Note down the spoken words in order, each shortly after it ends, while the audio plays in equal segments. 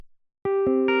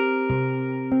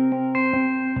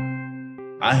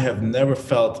I have never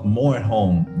felt more at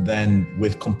home than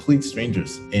with complete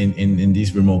strangers in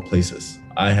these remote places.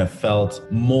 I have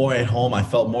felt more at home. I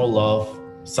felt more love,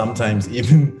 sometimes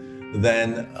even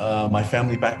than my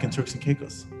family back in Turks and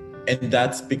Caicos. And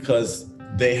that's because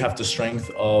they have the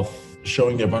strength of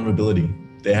showing their vulnerability.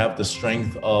 They have the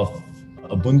strength of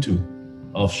Ubuntu,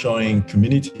 of showing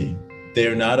community.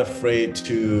 They're not afraid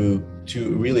to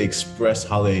really express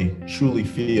how they truly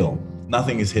feel.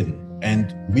 Nothing is hidden.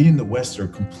 And we in the West are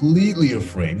completely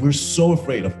afraid. We're so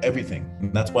afraid of everything.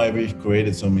 And that's why we've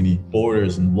created so many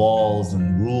borders and walls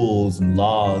and rules and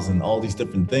laws and all these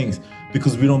different things,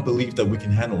 because we don't believe that we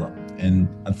can handle them. And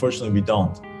unfortunately, we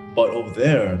don't. But over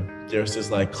there, there's this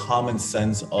like common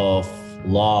sense of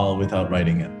law without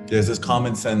writing it. There's this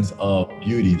common sense of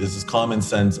beauty. There's this common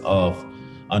sense of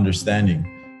understanding.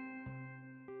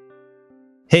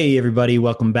 Hey, everybody.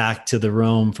 Welcome back to the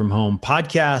Roam from Home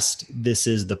podcast. This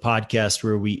is the podcast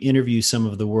where we interview some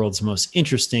of the world's most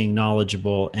interesting,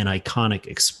 knowledgeable, and iconic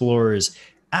explorers,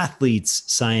 athletes,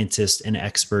 scientists, and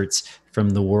experts from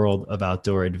the world of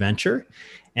outdoor adventure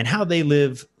and how they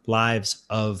live lives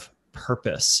of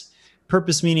purpose.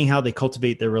 Purpose meaning how they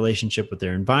cultivate their relationship with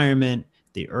their environment,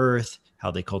 the earth,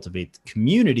 how they cultivate the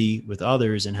community with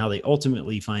others, and how they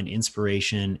ultimately find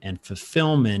inspiration and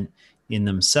fulfillment in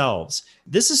themselves.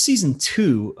 This is season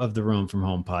 2 of the Roam from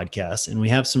Home podcast, and we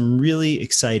have some really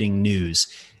exciting news.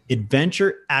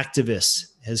 Adventure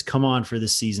Activists has come on for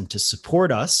this season to support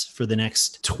us for the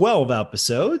next 12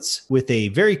 episodes with a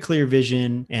very clear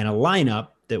vision and a lineup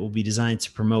that will be designed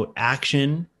to promote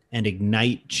action and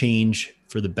ignite change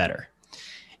for the better.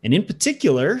 And in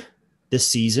particular, this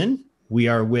season, we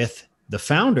are with the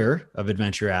founder of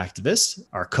Adventure Activists,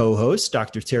 our co-host,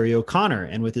 Dr. Terry O'Connor.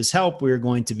 And with his help, we're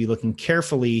going to be looking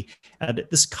carefully at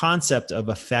this concept of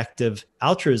effective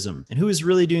altruism and who is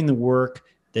really doing the work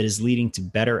that is leading to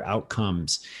better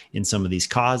outcomes in some of these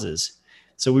causes.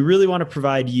 So we really want to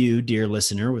provide you, dear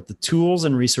listener, with the tools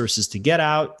and resources to get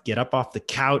out, get up off the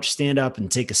couch, stand up,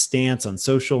 and take a stance on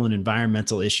social and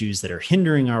environmental issues that are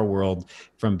hindering our world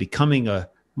from becoming a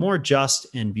more just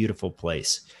and beautiful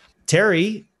place.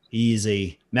 Terry, he's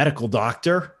a medical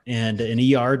doctor and an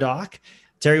ER doc.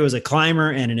 Terry was a climber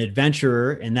and an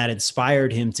adventurer, and that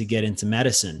inspired him to get into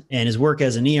medicine. And his work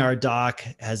as an ER doc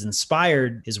has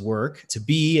inspired his work to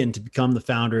be and to become the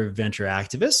founder of Adventure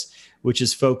Activists, which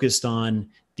is focused on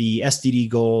the SDG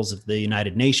goals of the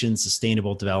United Nations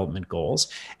Sustainable Development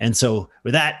Goals. And so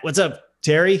with that, what's up,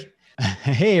 Terry?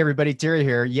 Hey, everybody. Terry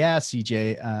here. Yeah,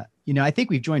 CJ. I think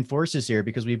we've joined forces here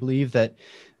because we believe that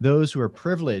those who are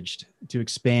privileged to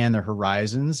expand their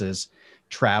horizons as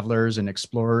travelers and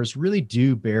explorers really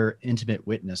do bear intimate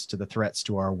witness to the threats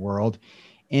to our world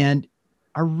and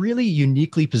are really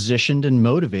uniquely positioned and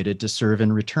motivated to serve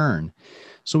in return.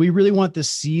 So we really want this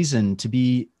season to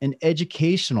be an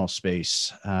educational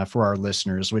space for our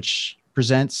listeners, which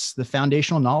presents the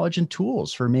foundational knowledge and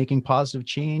tools for making positive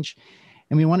change.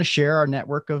 And we want to share our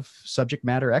network of subject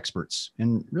matter experts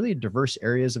in really diverse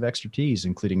areas of expertise,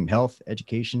 including health,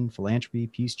 education, philanthropy,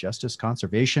 peace, justice,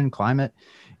 conservation, climate,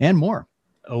 and more.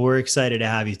 Oh, we're excited to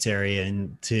have you, Terry,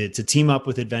 and to team up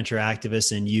with Adventure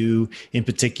Activists, and you in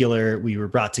particular. We were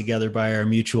brought together by our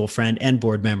mutual friend and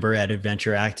board member at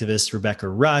Adventure Activists, Rebecca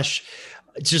Rush.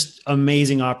 It's just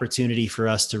amazing opportunity for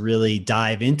us to really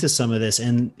dive into some of this.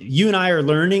 And you and I are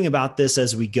learning about this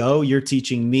as we go. You're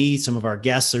teaching me, some of our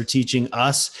guests are teaching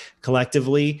us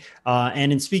collectively.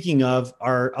 And in speaking of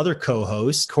our other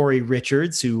co-host, Corey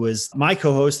Richards, who was my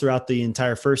co-host throughout the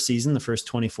entire first season, the first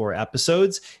 24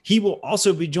 episodes, he will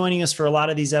also be joining us for a lot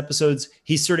of these episodes.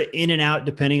 He's sort of in and out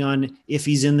depending on if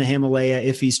he's in the Himalaya,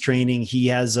 if he's training. He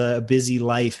has a busy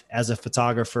life as a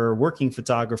photographer, working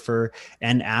photographer,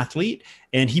 and athlete.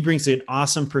 And he brings an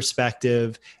awesome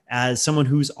perspective as someone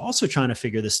who's also trying to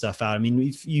figure this stuff out. I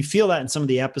mean, you feel that in some of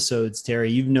the episodes,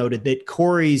 Terry. You've noted that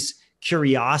Corey's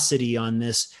curiosity on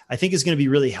this, I think, is going to be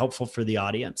really helpful for the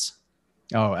audience.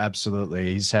 Oh,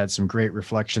 absolutely. He's had some great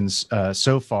reflections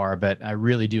so far, but I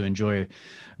really do enjoy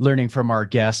learning from our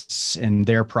guests and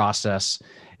their process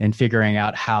and figuring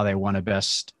out how they want to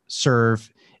best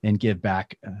serve and give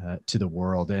back to the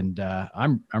world. And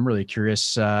I'm really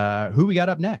curious who we got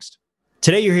up next.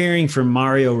 Today, you're hearing from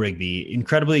Mario Rigby.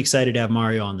 Incredibly excited to have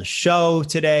Mario on the show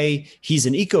today. He's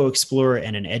an eco-explorer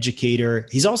and an educator.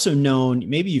 He's also known,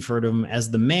 maybe you've heard of him,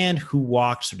 as the man who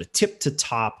walked sort of tip to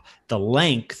top the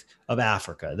length of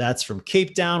Africa. That's from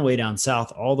Cape Town, way down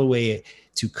south, all the way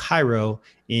to Cairo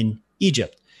in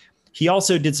Egypt. He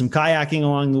also did some kayaking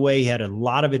along the way. He had a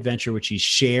lot of adventure, which he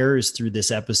shares through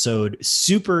this episode.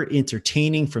 Super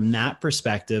entertaining from that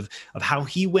perspective of how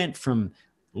he went from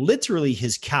literally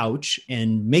his couch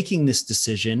and making this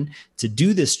decision to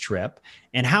do this trip,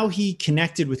 and how he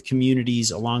connected with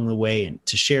communities along the way and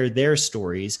to share their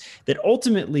stories that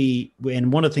ultimately,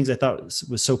 and one of the things I thought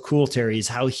was so cool, Terry, is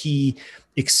how he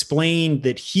explained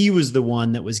that he was the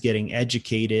one that was getting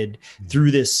educated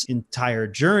through this entire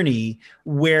journey,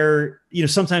 where,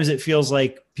 sometimes it feels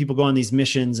like people go on these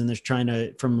missions and they're trying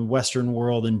to, from the Western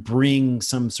world, and bring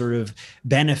some sort of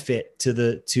benefit to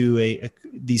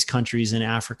these countries in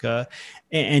Africa.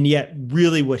 And yet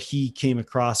really what he came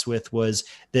across with was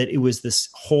that it was this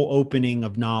whole opening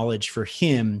of knowledge for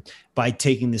him by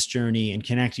taking this journey and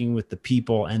connecting with the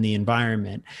people and the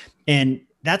environment. And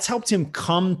that's helped him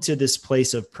come to this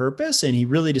place of purpose. And he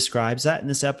really describes that in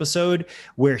this episode,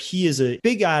 where he is a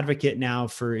big advocate now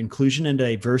for inclusion and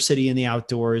diversity in the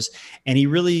outdoors. And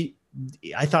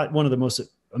I thought one of the most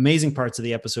amazing parts of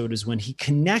the episode is when he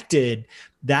connected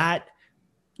that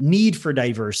need for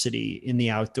diversity in the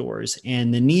outdoors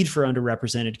and the need for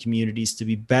underrepresented communities to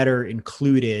be better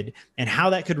included, and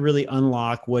how that could really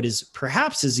unlock what is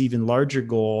perhaps his even larger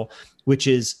goal, which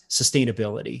is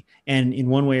sustainability, and in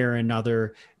one way or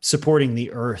another, supporting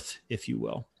the earth, if you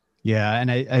will. Yeah.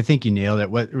 And I think you nailed it.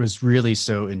 What was really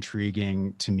so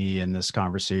intriguing to me in this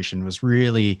conversation was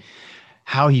really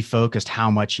how he focused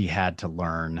how much he had to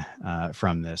learn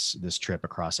from this trip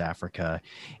across Africa.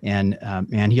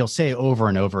 And he'll say over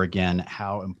and over again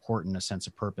how important a sense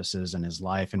of purpose is in his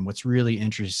life. And what's really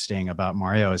interesting about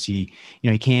Mario is he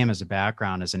came as a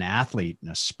background as an athlete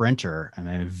and a sprinter,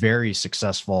 a very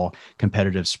successful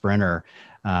competitive sprinter,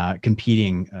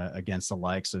 competing against the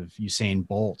likes of Usain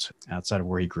Bolt outside of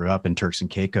where he grew up in Turks and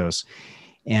Caicos,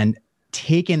 and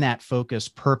taking that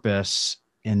focused purpose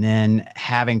and then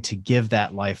having to give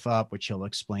that life up, which he'll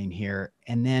explain here,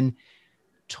 and then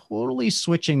totally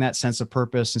switching that sense of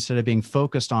purpose, instead of being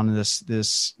focused on this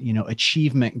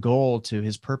achievement goal, to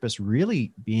his purpose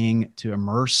really being to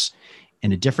immerse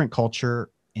in a different culture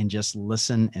and just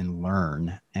listen and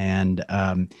learn, and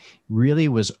really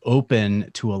was open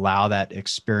to allow that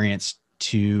experience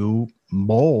to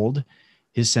mold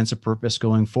his sense of purpose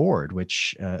going forward,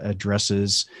 which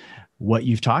addresses what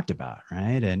you've talked about,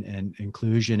 right? And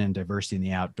inclusion and diversity in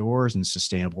the outdoors and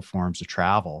sustainable forms of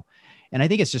travel. And I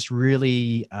think it's just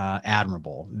really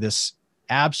admirable, this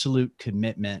absolute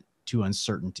commitment to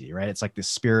uncertainty, right? It's like the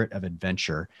spirit of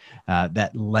adventure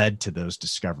that led to those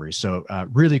discoveries. So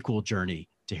really cool journey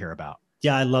to hear about.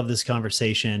 Yeah, I love this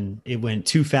conversation. It went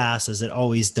too fast, as it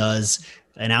always does.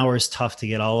 An hour is tough to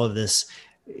get all of this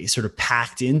sort of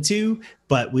packed into,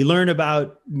 but we learn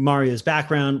about Mario's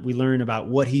background. We learn about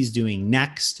what he's doing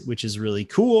next, which is really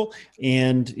cool,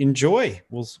 and enjoy.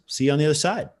 We'll see you on the other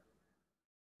side.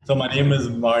 So my name is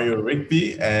Mario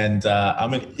Rigby, and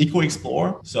I'm an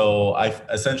eco-explorer. So I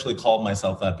essentially called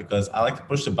myself that because I like to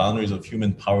push the boundaries of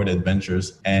human-powered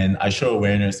adventures, and I show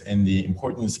awareness in the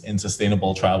importance in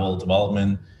sustainable travel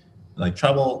development, like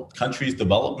travel countries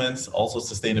developments, also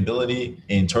sustainability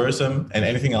in tourism, and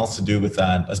anything else to do with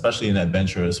that, especially in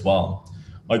adventure as well.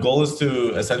 My goal is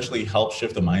to essentially help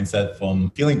shift the mindset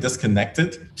from feeling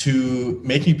disconnected to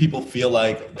making people feel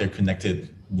like they're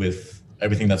connected with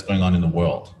everything that's going on in the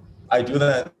world. I do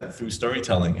that through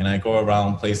storytelling, and I go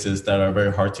around places that are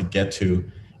very hard to get to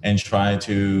and try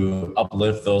to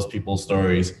uplift those people's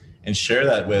stories and share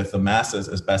that with the masses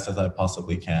as best as I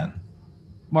possibly can.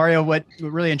 Mario, what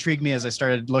really intrigued me as I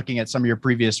started looking at some of your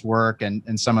previous work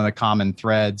and some of the common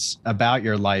threads about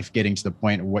your life getting to the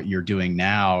point of what you're doing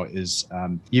now is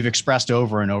you've expressed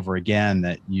over and over again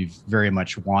that you've very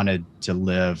much wanted to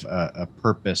live a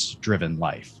purpose-driven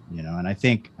life, and I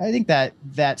think that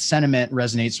sentiment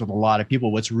resonates with a lot of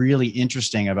people. What's really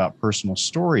interesting about personal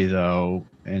story, though,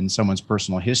 in someone's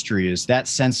personal history, is that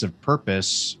sense of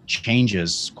purpose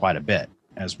changes quite a bit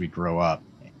as we grow up,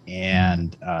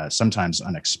 and sometimes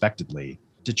unexpectedly.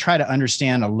 To try to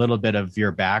understand a little bit of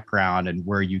your background and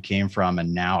where you came from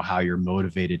and now how you're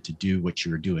motivated to do what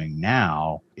you're doing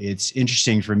now, it's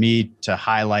interesting for me to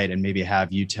highlight and maybe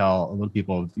have you tell a little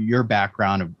people your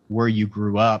background of where you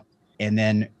grew up, and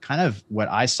then kind of what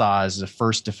I saw as the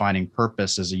first defining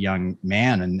purpose as a young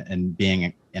man and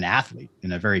being an athlete,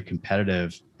 and a very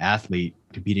competitive athlete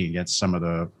competing against some of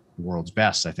the world's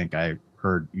best. I think I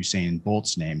heard Usain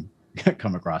Bolt's name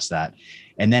come across that,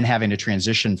 and then having to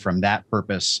transition from that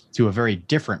purpose to a very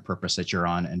different purpose that you're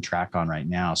on and track on right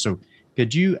now. So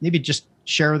could you maybe just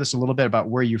share with us a little bit about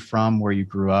where you're from, where you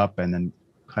grew up, and then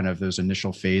kind of those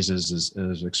initial phases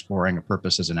as exploring a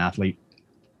purpose as an athlete?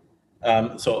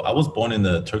 So I was born in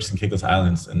the Turks and Caicos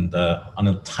Islands, and on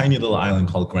a tiny little island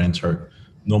called Grand Turk,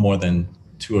 no more than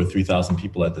 2,000 or 3,000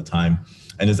 people at the time.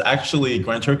 And it's actually,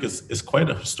 Grand Turk is quite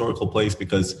a historical place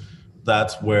because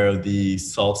That's where the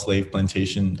salt slave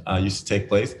plantation used to take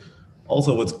place.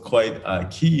 Also, what's quite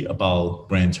key about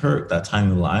Grand Turk, that tiny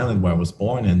little island where I was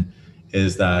born in,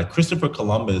 is that Christopher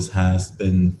Columbus has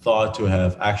been thought to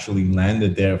have actually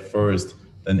landed there first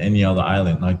than any other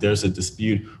island. Like there's a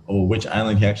dispute over which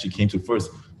island he actually came to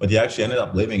first, but he actually ended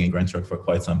up living in Grand Turk for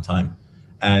quite some time.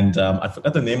 And I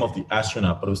forgot the name of the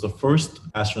astronaut, but it was the first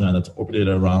astronaut that's orbited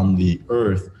around the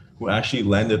Earth who actually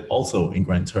landed also in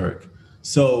Grand Turk.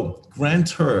 So Grand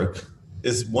Turk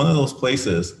is one of those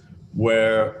places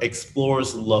where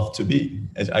explorers love to be.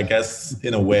 I guess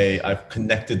in a way I've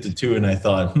connected the two and I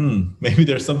thought, maybe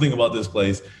there's something about this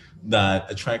place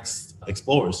that attracts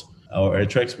explorers or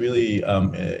attracts really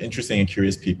interesting and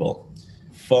curious people.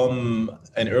 From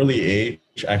an early age,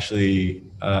 actually,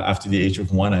 after the age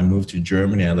of 1, I moved to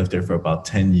Germany. I lived there for about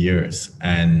 10 years.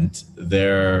 And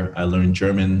there I learned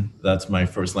German. That's my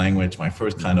first language, my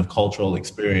first kind of cultural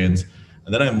experience.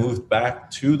 And then I moved back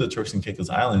to the Turks and Caicos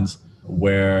Islands,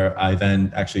 where I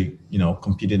then actually,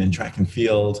 competed in track and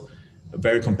field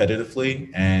very competitively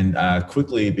and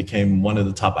quickly became one of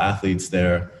the top athletes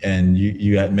there. And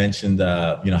you had mentioned,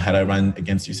 had I run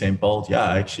against Usain Bolt? Yeah,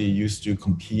 I actually used to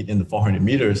compete in the 400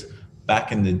 meters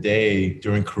back in the day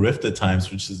during Carifta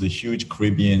times, which is the huge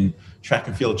Caribbean track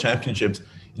and field championships.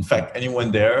 In fact,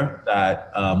 anyone there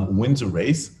that wins a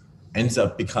race ends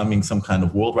up becoming some kind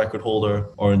of world record holder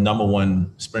or number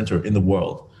one sprinter in the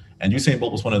world. And Usain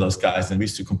Bolt was one of those guys, and we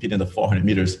used to compete in the 400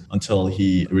 meters until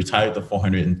he retired the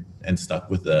 400 and stuck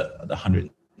with the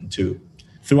 102.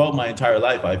 Throughout my entire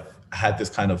life, I've had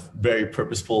this kind of very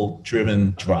purposeful,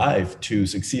 driven drive to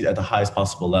succeed at the highest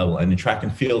possible level. And in track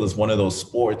and field is one of those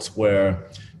sports where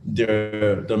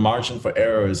the margin for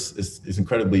error is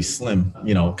incredibly slim.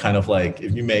 Kind of like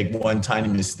if you make one tiny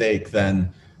mistake,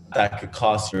 then that could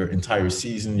cost your entire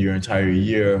season, your entire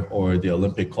year, or the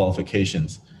Olympic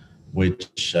qualifications,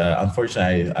 which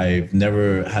unfortunately I've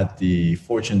never had the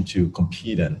fortune to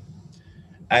compete in.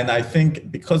 And I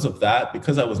think because of that,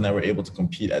 because I was never able to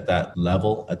compete at that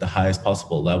level, at the highest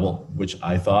possible level, which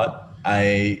I thought,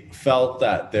 I felt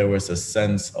that there was a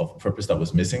sense of purpose that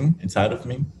was missing inside of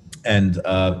me. And,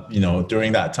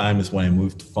 during that time is when I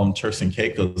moved from Turks and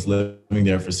Caicos, living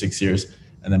there for 6 years,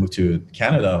 and then moved to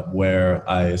Canada, where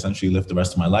I essentially lived the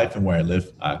rest of my life and where I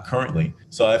live currently.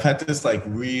 So I've had this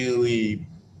really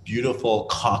beautiful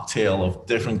cocktail of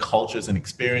different cultures and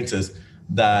experiences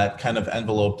that kind of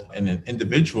enveloped an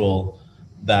individual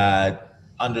that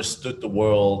understood the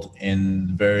world in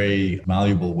very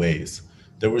malleable ways.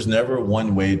 There was never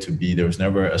one way to be. There was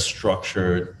never a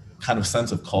structured kind of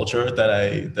sense of culture that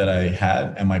I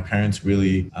had. And my parents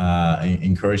really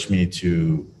encouraged me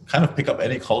to kind of pick up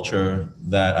any culture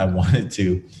that I wanted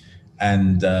to.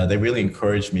 And they really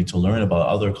encouraged me to learn about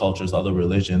other cultures, other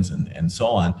religions, and so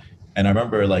on. And I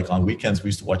remember on weekends, we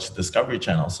used to watch the Discovery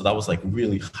Channel. So that was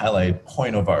really highlight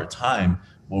point of our time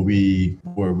where we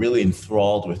were really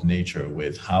enthralled with nature,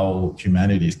 with how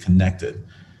humanity is connected.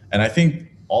 And I think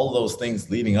all those things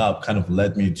leading up kind of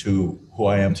led me to who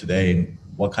I am today and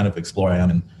what kind of explorer I am.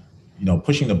 And,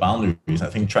 pushing the boundaries. I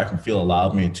think track and field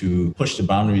allowed me to push the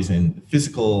boundaries in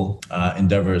physical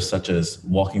endeavors, such as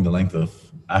walking the length of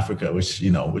Africa, which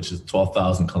is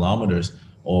 12,000 kilometers,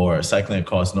 or cycling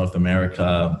across North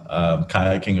America,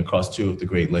 kayaking across 2 of the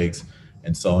Great Lakes,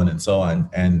 and so on and so on.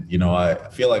 And, I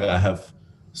feel like I have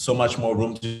so much more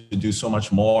room to do so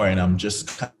much more. And I'm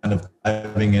just kind of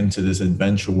diving into this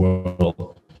adventure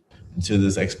world, into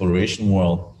this exploration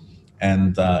world.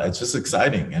 And it's just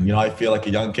exciting. And, I feel like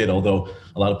a young kid, although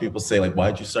a lot of people say,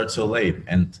 why'd you start so late?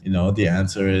 And, the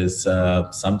answer is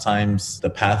sometimes the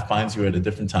path finds you at a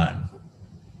different time.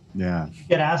 Yeah. You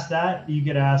get asked that. You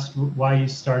get asked why you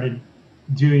started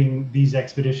doing these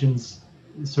expeditions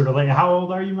sort of late. How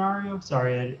old are you, Mario?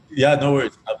 Sorry. Yeah, no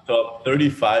worries. I'm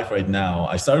 35 right now.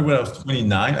 I started when I was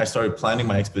 29. I started planning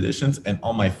my expeditions. And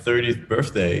on my 30th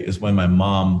birthday is when my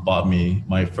mom bought me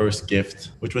my first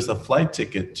gift, which was a flight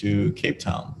ticket to Cape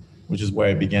Town, which is where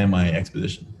I began my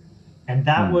expedition. And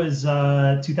that was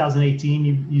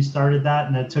 2018. You started that,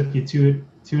 and that took you two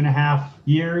and a half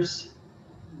years.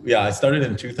 Yeah, I started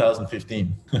in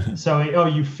 2015. So,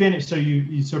 you finished. So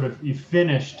you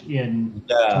finished in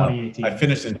 2018. I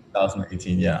finished in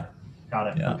 2018. Yeah. Got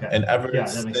it. Yeah. Okay. And ever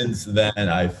since then,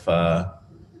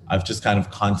 I've just kind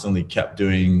of constantly kept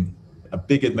doing a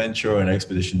big adventure or an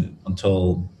expedition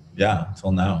until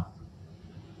now.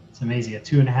 It's amazing. A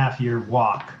 2.5 year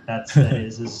walk. That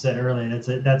is, as I said earlier,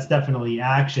 that's definitely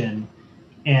action.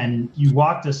 And you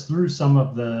walked us through some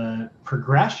of the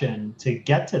progression to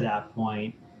get to that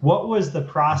point. What was the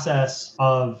process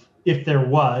of, if there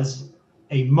was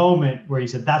a moment where you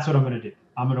said, that's what I'm going to do?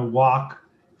 I'm going to walk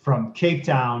from Cape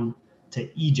Town to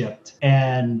Egypt.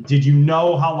 And did you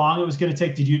know how long it was going to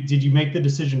take? Did you make the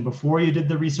decision before you did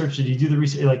the research? Did you do the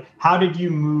research? Like, how did you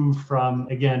move from,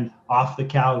 again, off the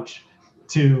couch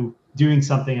to doing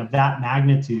something of that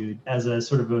magnitude as a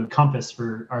sort of a compass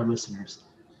for our listeners?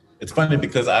 It's funny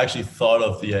because I actually thought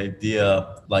of the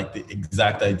idea, like the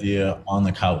exact idea, on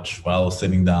the couch while I was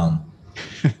sitting down.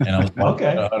 And I was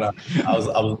okay. I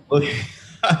was looking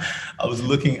I was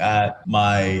looking at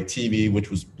my TV, which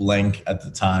was blank at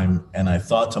the time, and I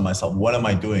thought to myself, what am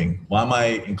I doing? Why am I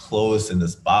enclosed in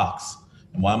this box?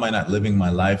 And why am I not living my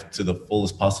life to the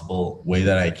fullest possible way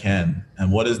that I can?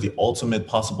 And what is the ultimate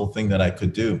possible thing that I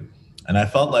could do? And I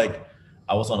felt like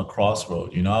I was on a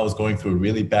crossroad. I was going through a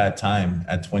really bad time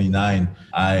at 29.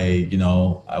 I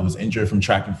was injured from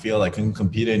track and field. I couldn't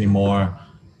compete anymore.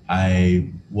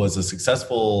 I was a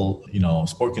successful,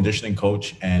 sport conditioning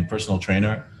coach and personal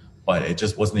trainer, but it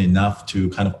just wasn't enough to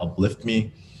kind of uplift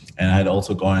me. And I had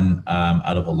also gone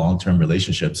out of a long-term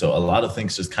relationship. So a lot of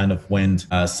things just kind of went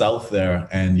south there.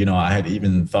 And, I had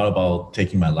even thought about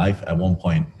taking my life at one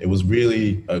point. It was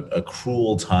really a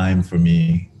cruel time for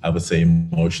me, I would say,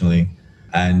 emotionally.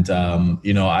 And,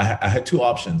 I had two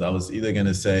options. I was either going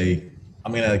to say,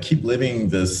 I'm going to keep living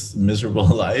this miserable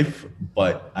life,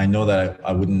 but I know that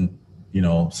I wouldn't,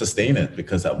 sustain it,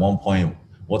 because at one point,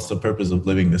 what's the purpose of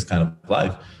living this kind of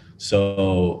life?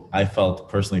 So I felt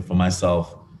personally for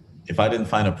myself, if I didn't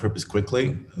find a purpose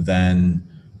quickly, then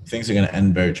things are going to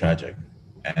end very tragic.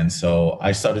 And so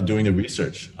I started doing the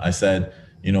research. I said,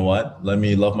 you know what, let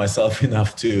me love myself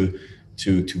enough to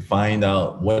find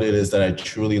out what it is that I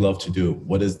truly love to do.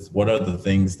 What are the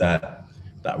things that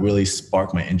really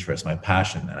spark my interest, my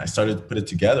passion? And I started to put it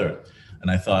together. And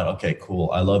I thought, okay,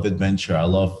 cool. I love adventure. I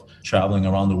love traveling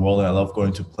around the world. And I love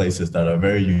going to places that are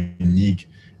very unique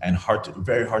and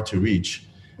very hard to reach.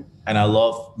 And I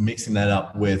love mixing that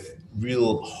up with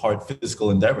real hard physical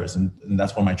endeavors. And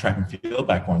that's where my track and field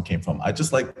background came from. I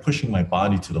just like pushing my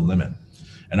body to the limit.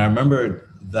 And I remember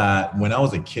that when I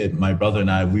was a kid, my brother and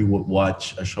I, we would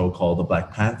watch a show called The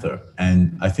Black Panther.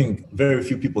 And I think very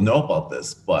few people know about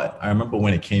this, but I remember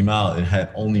when it came out, it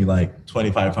had only like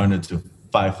 2,500 to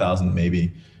 5,000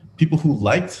 maybe people who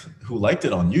liked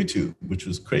it on YouTube, which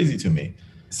was crazy to me.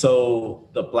 So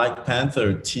the Black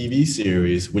Panther TV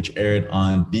series, which aired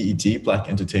on BET, Black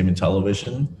Entertainment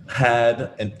Television,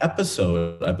 had an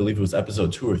episode, I believe it was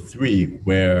episode 2 or 3,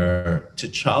 where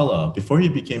T'Challa, before he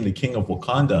became the king of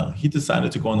Wakanda, he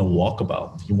decided to go on a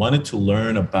walkabout. He wanted to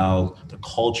learn about the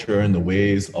culture and the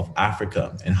ways of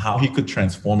Africa and how he could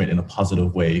transform it in a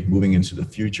positive way moving into the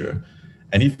future.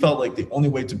 And he felt like the only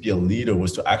way to be a leader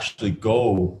was to actually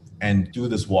go and do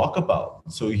this walkabout.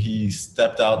 So he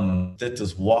stepped out and did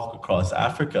this walk across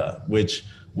Africa, which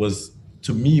was,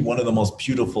 to me, one of the most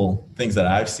beautiful things that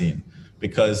I've seen.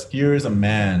 Because here is a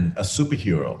man, a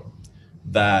superhero,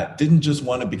 that didn't just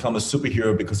want to become a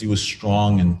superhero because he was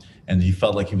strong and he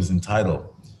felt like he was entitled.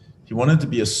 He wanted to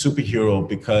be a superhero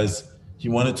because he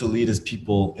wanted to lead his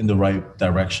people in the right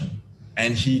direction.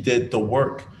 And he did the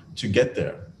work to get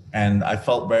there. And I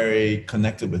felt very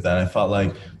connected with that. I felt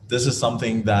like this is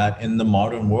something that in the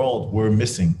modern world, we're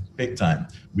missing big time.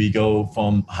 We go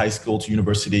from high school to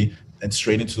university and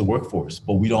straight into the workforce,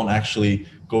 but we don't actually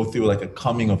go through like a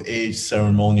coming of age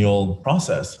ceremonial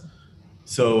process.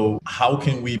 So how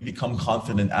can we become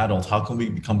confident adults? How can we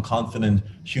become confident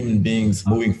human beings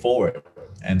moving forward?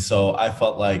 And so I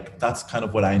felt like that's kind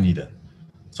of what I needed.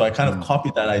 So I kind of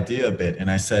copied that idea a bit. And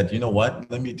I said, you know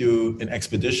what, let me do an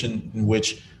expedition in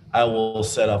which I will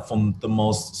set up from the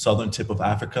most southern tip of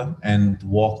Africa and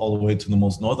walk all the way to the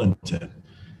most northern tip.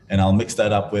 And I'll mix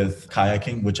that up with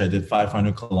kayaking, which I did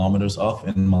 500 kilometers of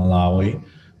in Malawi,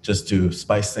 just to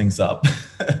spice things up.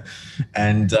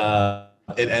 And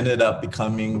it ended up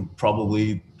becoming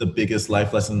probably the biggest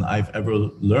life lesson I've ever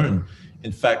learned.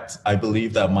 In fact, I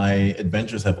believe that my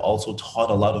adventures have also taught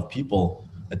a lot of people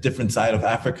a different side of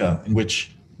Africa, in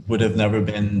which would have never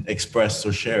been expressed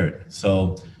or shared.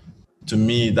 So to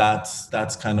me,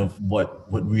 that's kind of what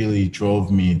really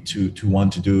drove me to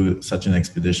want to do such an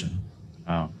expedition.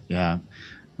 Oh, yeah.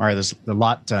 Mario, there's a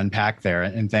lot to unpack there.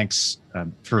 And thanks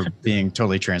for being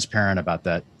totally transparent about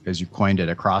that, as you coined it,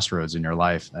 a crossroads in your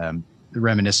life.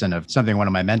 Reminiscent of something one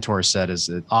of my mentors said is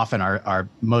that often our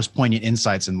most poignant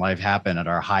insights in life happen at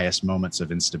our highest moments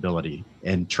of instability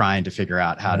and trying to figure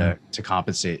out how to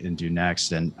compensate and do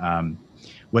next. And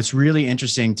what's really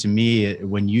interesting to me,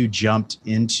 when you jumped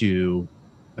into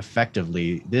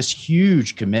effectively this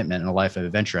huge commitment in a life of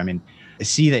adventure, I mean, I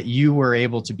see that you were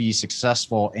able to be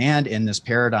successful and in this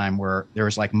paradigm where there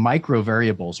was like micro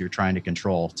variables you're trying to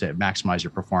control to maximize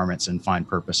your performance and find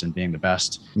purpose in being the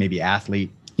best, maybe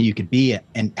athlete you could be,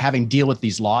 and having deal with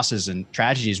these losses and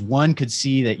tragedies, one could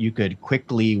see that you could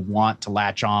quickly want to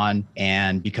latch on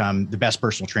and become the best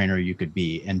personal trainer you could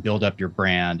be and build up your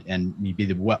brand and be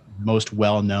the most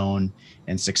well-known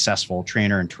and successful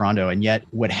trainer in Toronto. And yet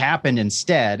what happened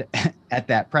instead at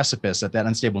that precipice, at that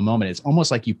unstable moment, it's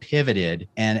almost like you pivoted,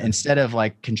 and instead of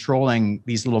like controlling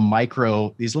these little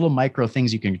micro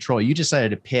things you can control, you decided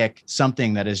to pick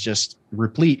something that is just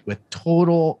replete with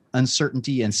total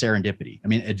uncertainty and serendipity. I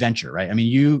mean, adventure, right? I mean,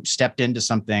 you stepped into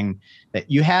something that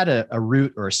you had a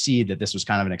root or a seed that this was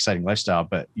kind of an exciting lifestyle,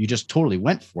 but you just totally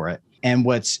went for it. And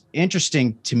what's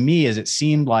interesting to me is it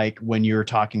seemed like when you were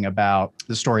talking about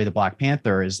the story of the Black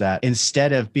Panther is that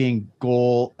instead of being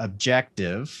goal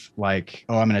objective, like,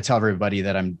 oh, I'm going to tell everybody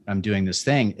that I'm doing this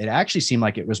thing, it actually seemed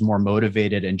like it was more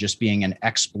motivated and just being an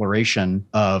exploration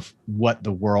of what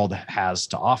the world has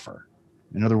to offer.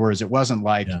 In other words, it wasn't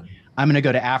like, I'm going to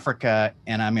go to Africa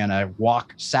and I'm going to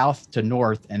walk south to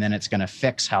north and then it's going to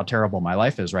fix how terrible my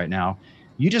life is right now.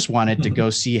 You just wanted to go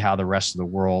see how the rest of the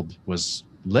world was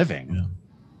living. Yeah.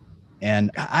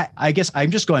 And I guess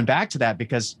I'm just going back to that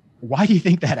because why do you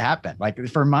think that happened? Like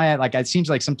for my, like, it seems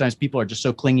like sometimes people are just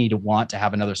so clingy to want to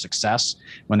have another success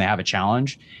when they have a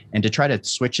challenge, and to try to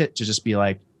switch it to just be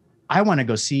like, I want to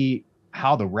go see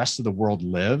how the rest of the world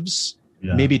lives.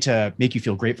 Yeah. Maybe to make you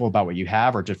feel grateful about what you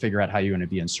have or to figure out how you're going to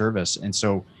be in service. And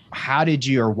so how did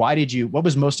you, or why did you, what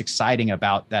was most exciting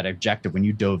about that objective when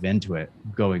you dove into it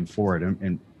going forward?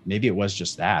 And maybe it was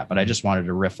just that, but I just wanted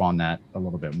to riff on that a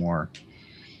little bit more.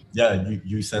 Yeah,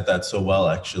 you said that so well,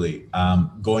 actually.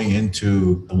 Going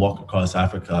into the walk across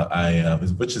Africa,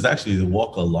 which is actually the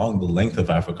walk along the length of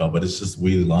Africa, but it's just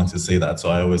really long to say that. So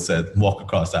I always said walk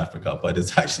across Africa, but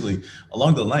it's actually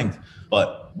along the length.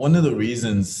 But one of the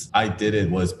reasons I did it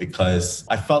was because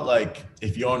I felt like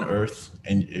if you're on Earth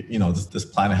and this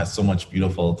planet has so much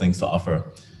beautiful things to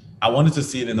offer, I wanted to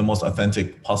see it in the most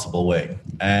authentic possible way.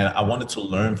 And I wanted to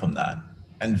learn from that.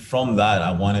 And from that,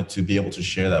 I wanted to be able to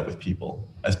share that with people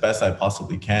as best I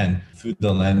possibly can through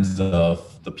the lens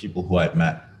of the people who I've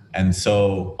met. And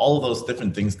so all of those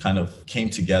different things kind of came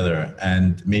together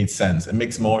and made sense. It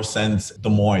makes more sense the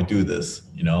more I do this,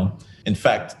 In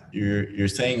fact, you're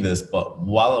saying this, but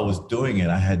while I was doing it,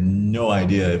 I had no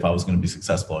idea if I was going to be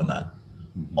successful or not.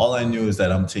 All I knew is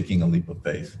that I'm taking a leap of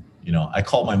faith. I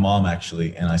called my mom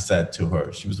actually, and I said to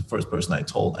her, she was the first person I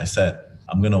told, I said,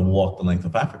 I'm going to walk the length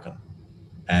of Africa.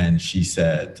 And she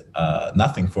said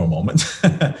nothing for a moment.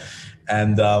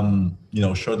 And,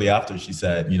 shortly after she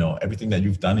said, everything that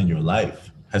you've done in your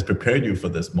life has prepared you for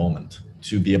this moment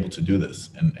to be able to do this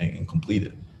and complete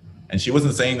it. And she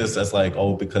wasn't saying this as like,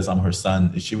 oh, because I'm her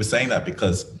son. She was saying that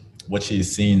because what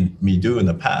she's seen me do in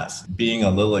the past, being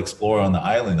a little explorer on the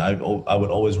island, I would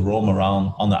always roam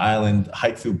around on the island,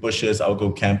 hike through bushes. I would go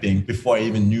camping before I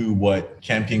even knew what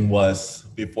camping was,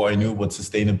 before I knew what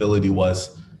sustainability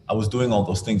was. I was doing all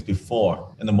those things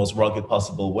before in the most rugged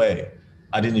possible way.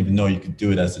 I didn't even know you could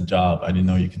do it as a job. I didn't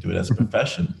know you could do it as a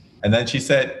profession. And then she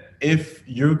said, if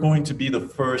you're going to be the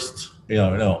first,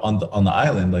 on the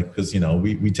island, like, because,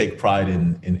 we take pride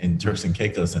in Turks and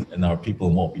Caicos and our people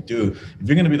and what we do. If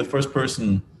you're going to be the first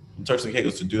person in Turks and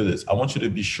Caicos to do this, I want you to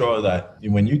be sure that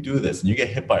when you do this and you get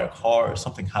hit by a car or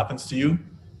something happens to you,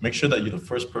 make sure that you're the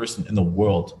first person in the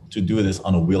world to do this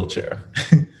on a wheelchair.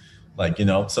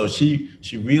 So she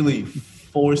really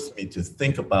forced me to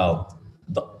think about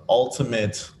the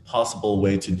ultimate possible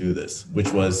way to do this,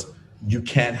 which was you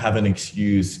can't have an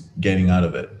excuse getting out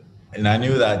of it. And I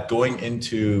knew that going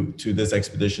into this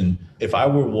expedition, if I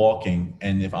were walking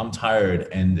and if I'm tired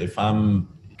and if I'm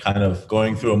kind of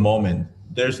going through a moment,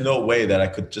 there's no way that I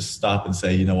could just stop and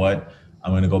say, you know what,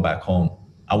 I'm going to go back home.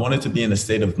 I wanted to be in a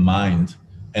state of mind,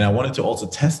 and I wanted to also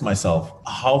test myself.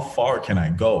 How far can I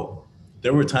go?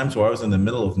 There were times where I was in the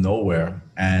middle of nowhere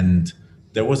and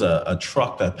there was a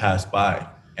truck that passed by.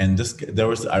 And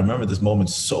I remember this moment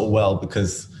so well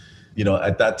because,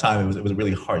 at that time it was a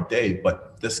really hard day,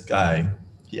 but this guy,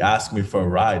 he asked me for a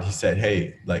ride. He said,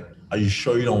 hey, like, are you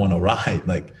sure you don't want to ride?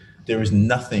 Like, there is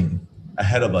nothing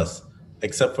ahead of us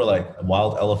except for like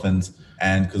wild elephants.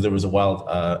 And because there was a wild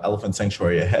elephant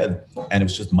sanctuary ahead and it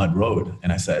was just mud road.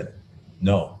 And I said,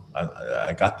 no,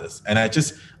 I got this. And I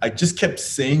just kept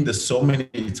saying this so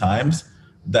many times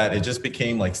that it just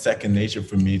became like second nature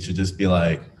for me to just be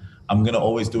like, I'm going to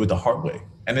always do it the hard way.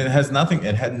 And it had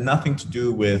nothing to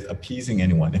do with appeasing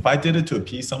anyone. If I did it to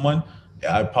appease someone,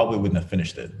 I probably wouldn't have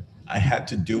finished it. I had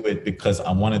to do it because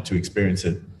I wanted to experience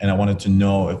it. And I wanted to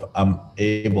know if I'm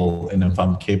able and if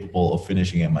I'm capable of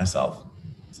finishing it myself.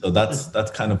 So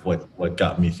that's kind of what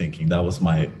got me thinking. That was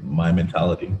my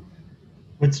mentality.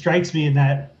 What strikes me in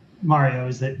that Mario,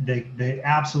 is that the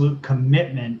absolute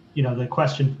commitment, the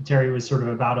question, Terry, was sort of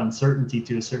about uncertainty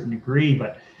to a certain degree,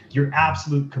 but your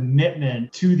absolute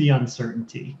commitment to the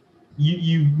uncertainty.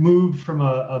 You moved from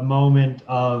a moment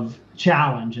of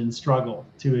challenge and struggle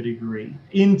to a degree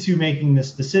into making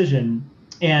this decision,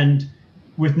 and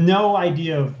with no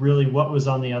idea of really what was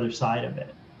on the other side of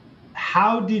it.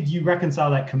 How did you reconcile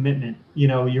that commitment?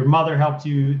 Your mother helped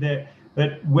you there,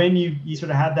 but when you sort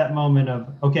of had that moment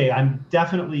of, okay, I'm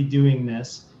definitely doing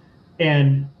this,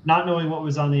 and not knowing what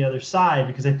was on the other side,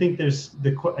 because I think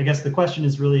I guess the question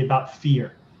is really about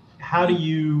fear. How do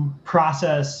you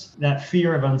process that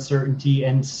fear of uncertainty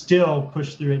and still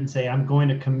push through it and say, I'm going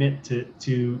to commit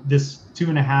to this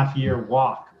 2.5-year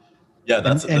walk?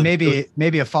 Yeah, and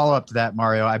maybe a follow-up to that,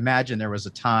 Mario. I imagine there was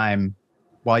a time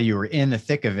while you were in the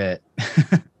thick of it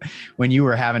when you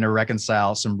were having to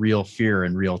reconcile some real fear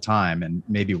in real time, and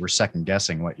maybe were second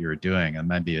guessing what you were doing. And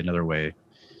that'd be another way.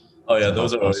 Oh yeah,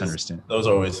 those are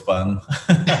always fun.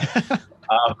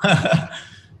 I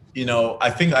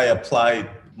think I applied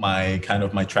my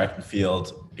track and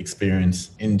field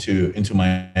experience into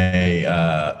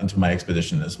my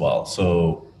expedition as well.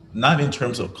 So not in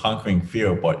terms of conquering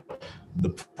fear, but the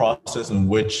process in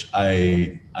which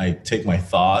I take my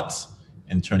thoughts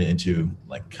and turn it into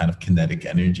like kind of kinetic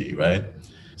energy, right?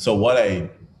 So what I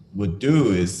would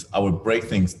do is I would break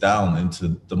things down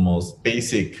into the most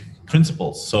basic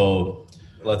principles. So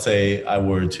let's say I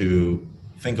were to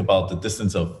think about the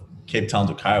distance of Cape Town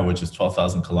to Cairo, which is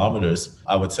 12,000 kilometers.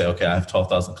 I would say, okay, I have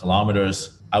 12,000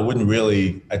 kilometers. I wouldn't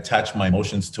really attach my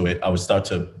emotions to it. I would start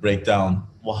to break down,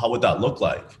 well, how would that look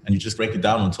like? And you just break it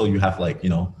down until you have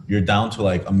you're down to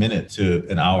like a minute to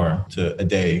an hour to a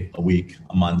day, a week,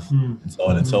 a month, and so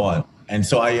on and so on. And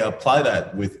so I apply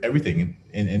that with everything.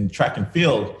 In track and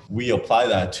field, we apply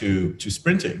that to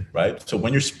sprinting, right? So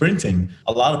when you're sprinting,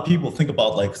 a lot of people think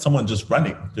about like someone just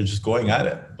running. They're just going at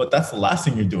it. But that's the last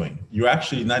thing you're doing. You're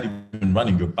actually not even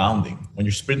running, you're bounding. When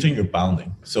you're sprinting, you're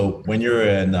bounding. So when you're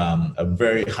in a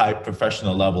very high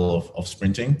professional level of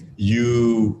sprinting,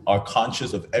 you are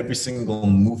conscious of every single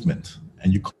movement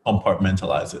and you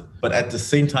compartmentalize it. But at the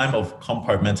same time of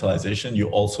compartmentalization, you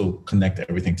also connect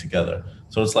everything together.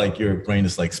 So it's like your brain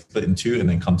is like split in two and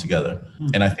then come together.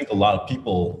 And I think a lot of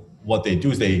people, what they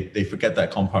do is they forget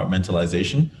that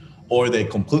compartmentalization, or they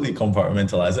completely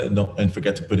compartmentalize it and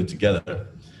forget to put it together.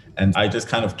 And I just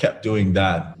kind of kept doing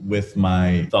that with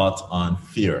my thoughts on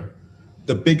fear.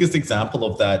 The biggest example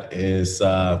of that is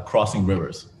crossing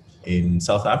rivers. In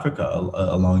South Africa,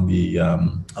 along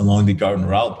the Garden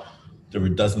Route, there were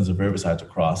dozens of rivers I had to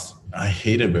cross. I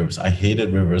hated rivers.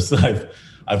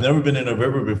 I've never been in a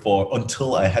river before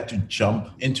until I had to jump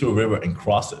into a river and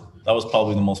cross it. That was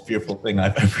probably the most fearful thing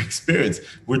I've ever experienced.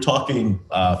 We're talking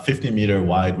 50-meter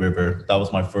wide river. That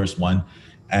was my first one.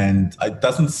 And it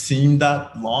doesn't seem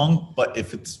that long, but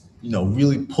if it's,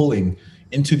 really pulling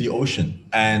into the ocean,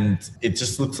 and it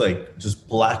just looks like just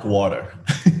black water,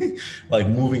 like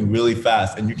moving really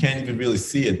fast, and you can't even really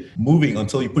see it moving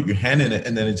until you put your hand in it,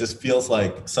 and then it just feels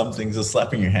like something's just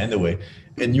slapping your hand away.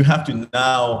 And you have to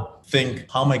now think,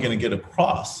 how am I going to get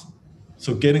across?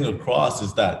 So getting across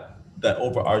is that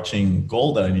overarching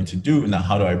goal that I need to do. Now,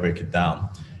 how do I break it down?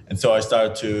 And so I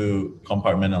started to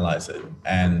compartmentalize it.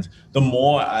 And the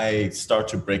more I start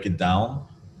to break it down,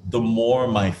 the more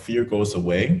my fear goes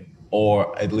away,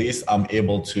 or at least I'm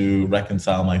able to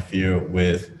reconcile my fear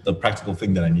with the practical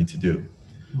thing that I need to do,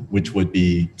 which would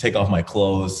be take off my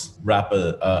clothes, wrap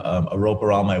a rope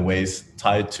around my waist,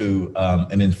 tie it to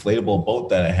an inflatable boat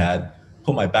that I had,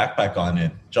 put my backpack on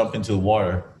it, jump into the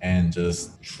water, and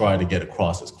just try to get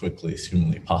across as quickly as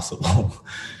humanly possible.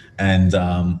 And,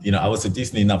 I was a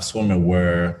decent enough swimmer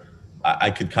where I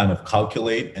could kind of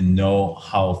calculate and know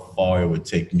how far it would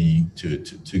take me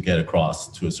to get across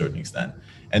to a certain extent.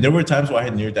 And there were times where I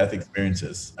had near-death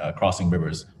experiences crossing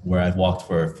rivers, where I've walked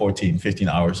for 14, 15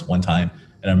 hours one time.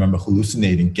 And I remember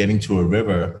hallucinating, getting to a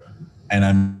river, and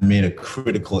I made a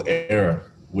critical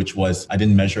error, which was I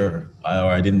didn't measure, or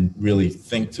I didn't really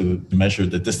think to measure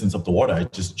the distance of the water. I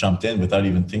just jumped in without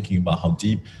even thinking about how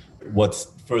deep.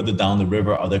 What's further down the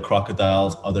river? Are there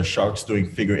crocodiles? Are there sharks doing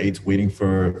figure eights waiting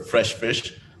for fresh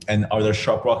fish? And are there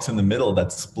sharp rocks in the middle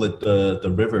that split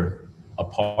the river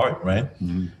apart, right?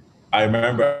 Mm-hmm. I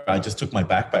remember I just took my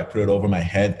backpack, put it over my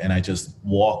head, and I just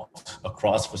walked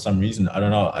across for some reason. I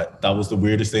don't know. That was the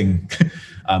weirdest thing.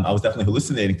 I was definitely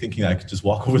hallucinating, thinking I could just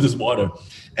walk over this water.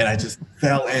 And I just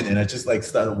fell in, and I just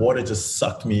the water just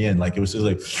sucked me in. Like it was just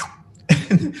like,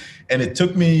 and it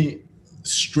took me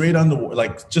straight on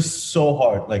the, just so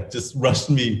hard, just rushed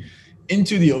me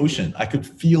into the ocean. I could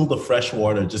feel the fresh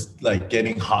water just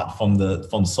getting hot from the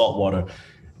salt water.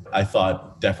 I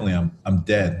thought definitely I'm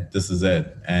dead. This is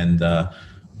it. And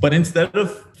but instead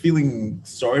of feeling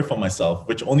sorry for myself,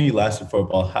 which only lasted for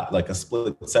about like a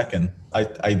split second,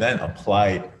 I then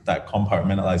applied that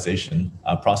compartmentalization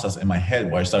process in my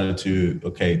head, where I started to,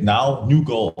 okay, now new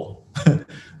goal.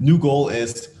 New goal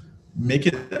is make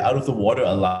it out of the water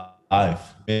alive,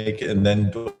 make it, and then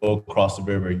go across the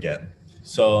river again.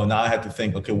 So now I had to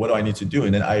think, okay, what do I need to do?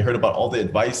 And then I heard about all the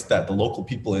advice that the local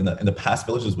people in the past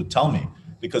villages would tell me,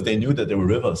 because they knew that there were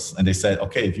rivers. And they said,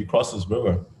 okay, if you cross this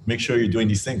river, make sure you're doing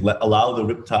these things. Allow the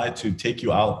riptide to take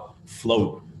you out,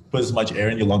 float, put as much air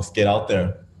in your lungs, get out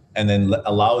there, and then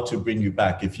allow it to bring you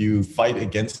back. If you fight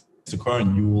against the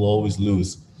current, you will always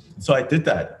lose. So I did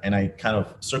that, and I kind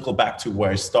of circled back to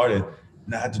where I started,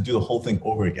 and I had to do the whole thing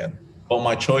over again. But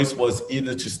my choice was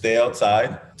either to stay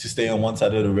outside, to stay on one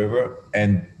side of the river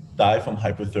and die from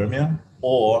hypothermia,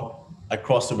 or I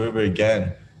cross the river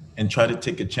again and try to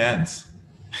take a chance.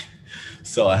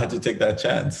 So I had to take that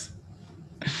chance.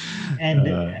 And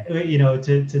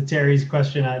to Terry's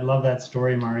question, I love that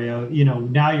story, Mario.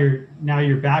 Now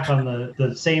you're back on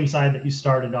the same side that you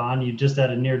started on. You just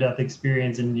had a near-death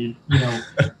experience, and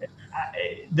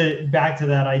back to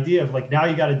that idea of like, now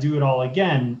you got to do it all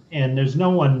again, and there's no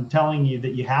one telling you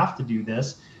that you have to do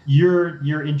this.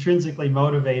 You're intrinsically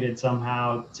motivated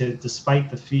somehow despite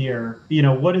the fear.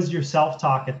 What is your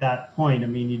self-talk at that point? I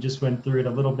mean, you just went through it a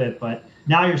little bit, but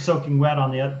now you're soaking wet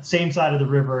on the same side of the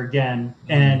river again.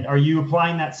 And are you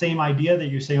applying that same idea that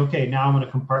you're saying, okay, now I'm going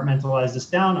to compartmentalize this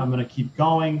down, I'm going to keep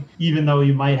going, even though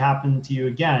you might happen to you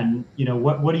again?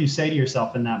 What do you say to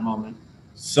yourself in that moment?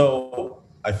 So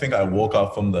I think I woke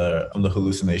up from the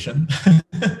hallucination.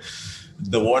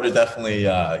 The water definitely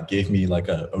gave me like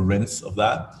a rinse of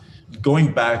that.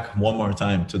 Going back one more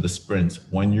time to the sprint,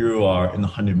 when you are in the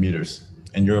 100 meters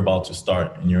and you're about to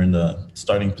start and you're in the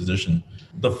starting position,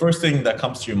 the first thing that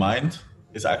comes to your mind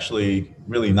is actually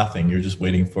really nothing. You're just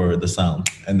waiting for the sound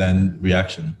and then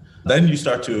reaction. Then you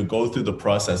start to go through the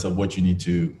process of what you need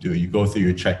to do. You go through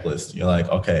your checklist. You're like,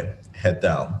 okay, head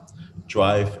down,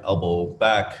 drive elbow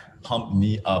back, pump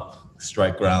knee up,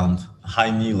 strike ground, high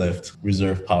knee lift,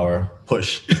 reserve power,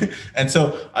 push. And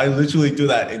so I literally do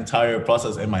that entire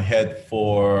process in my head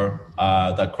for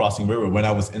that crossing river. When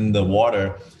I was in the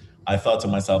water, I thought to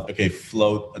myself, okay,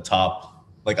 float atop.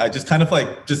 Like I just kind of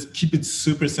like, just keep it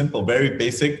super simple, very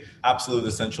basic, absolute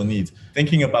essential needs.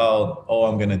 Thinking about, oh,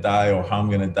 I'm gonna die or how I'm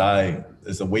gonna die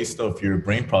is a waste of your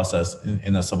brain process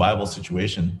in a survival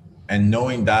situation. And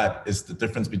knowing that is the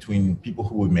difference between people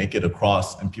who would make it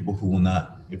across and people who will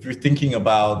not. If you're thinking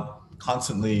about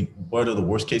constantly what are the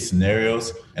worst case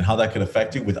scenarios and how that could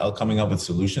affect you without coming up with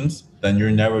solutions, then you're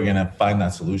never gonna find that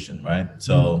solution, right?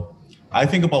 So I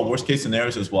think about worst case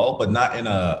scenarios as well, but not in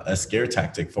a scare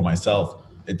tactic for myself.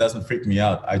 It doesn't freak me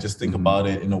out. I just think about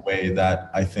it in a way that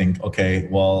I think, okay,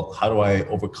 well, how do I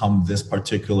overcome this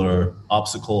particular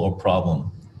obstacle or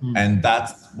problem? And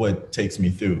that's what takes me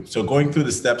through. So going through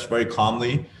the steps very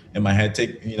calmly in my head,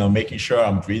 making sure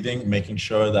I'm breathing, making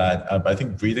sure that I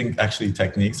think breathing actually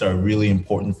techniques are really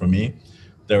important for me.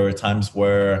 There are times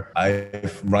where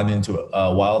I've run into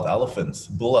wild elephants,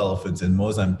 bull elephants in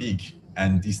Mozambique,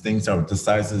 and these things are the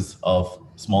sizes of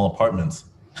small apartments.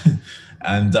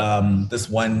 And this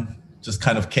one just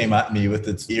kind of came at me with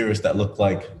its ears that looked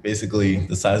like basically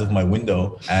the size of my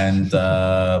window. And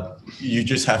you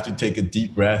just have to take a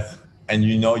deep breath, and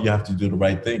you have to do the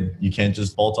right thing. You can't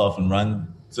just bolt off and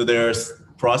run. So there's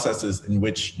processes in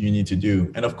which you need to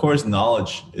do. And of course,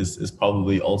 knowledge is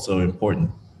probably also important.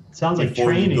 Sounds like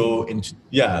training. You go into,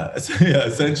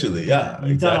 essentially, yeah.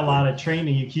 You've done a lot of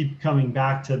training. You keep coming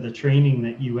back to the training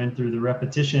that you went through, the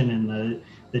repetition and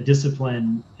the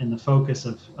discipline and the focus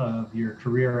of your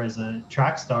career as a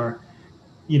track star.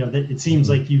 That it seems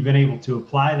like you've been able to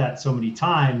apply that so many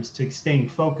times to staying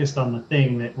focused on the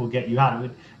thing that will get you out of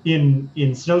it.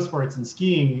 In snow sports and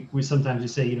skiing, we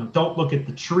sometimes say, don't look at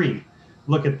the tree,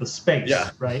 look at the space,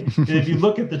 right? And if you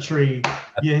look at the tree,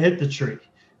 you hit the tree.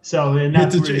 So, and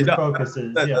that's where your focus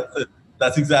is.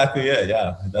 That's exactly it.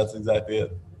 Yeah, that's exactly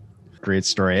it. Great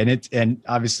story. And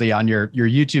obviously on your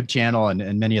YouTube channel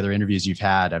and many other interviews you've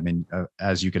had, I mean,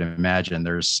 as you can imagine,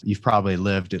 you've probably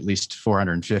lived at least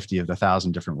 450 of the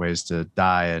 1,000 different ways to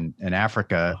die in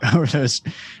Africa over those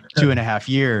 2.5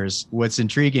 years. What's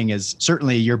intriguing is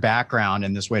certainly your background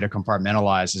and this way to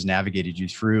compartmentalize has navigated you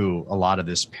through a lot of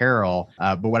this peril.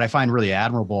 But what I find really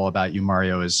admirable about you,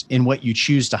 Mario, is in what you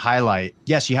choose to highlight.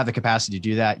 Yes, you have the capacity to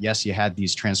do that. Yes, you had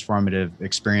these transformative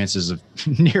experiences of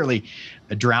nearly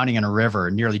drowning in a river,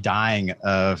 nearly dying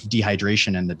of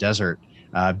dehydration in the desert,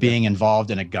 being involved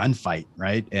in a gunfight,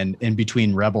 right? And in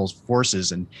between rebels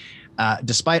forces. And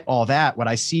despite all that, what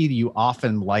I see you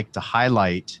often like to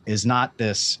highlight is not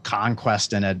this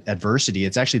conquest and adversity.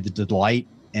 It's actually the delight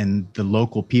in the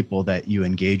local people that you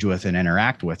engage with and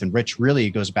interact with. And Rich really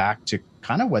goes back to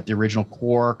kind of what the original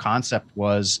core concept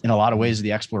was in a lot of ways of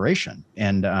the exploration.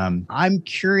 And I'm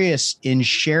curious, in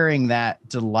sharing that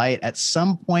delight, at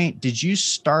some point, did you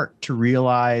start to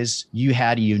realize you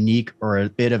had a unique or a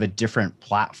bit of a different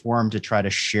platform to try to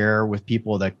share with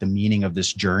people like the meaning of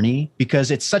this journey? Because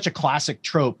it's such a classic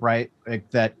trope, right? Like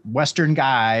that Western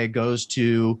guy goes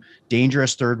to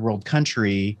dangerous third world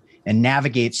country and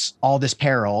navigates all this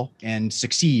peril and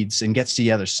succeeds and gets to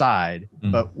the other side.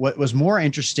 Mm. But what was more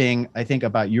interesting, I think,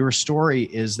 about your story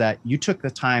is that you took the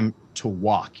time to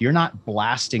walk. You're not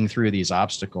blasting through these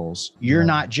obstacles. You're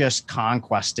not just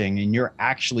conquesting, and you're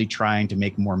actually trying to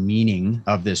make more meaning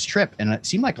of this trip. And it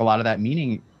seemed like a lot of that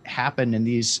meaning happened in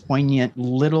these poignant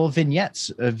little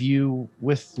vignettes of you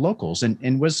with locals.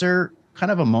 And was there kind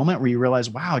of a moment where you realize,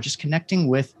 wow, just connecting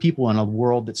with people in a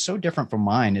world that's so different from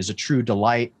mine is a true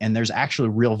delight, and there's actually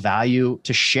real value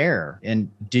to share? And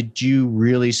did you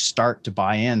really start to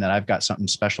buy in that I've got something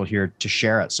special here to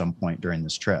share at some point during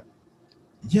this trip?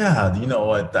 Yeah, you know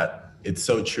what, that it's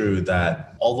so true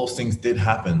that all those things did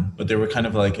happen, but they were kind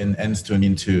of like an ends to a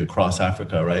means to across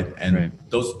Africa, right? And right.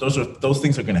 Those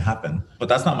things are going to happen, but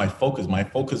that's not my focus. My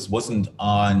focus wasn't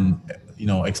on, you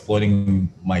know,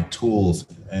 exploiting my tools,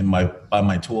 and by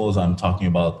my tools, I'm talking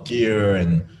about gear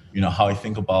and, you know, how I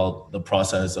think about the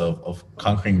process of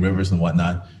conquering rivers and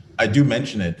whatnot. I do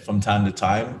mention it from time to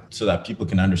time so that people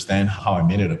can understand how I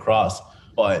made it across.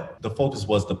 But the focus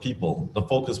was the people. The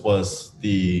focus was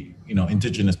the, you know,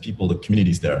 indigenous people, the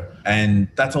communities there. And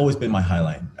that's always been my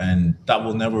highlight. And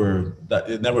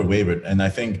it never wavered. And I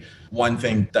think one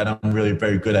thing that I'm really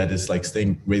very good at is like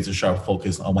staying razor sharp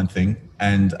focused on one thing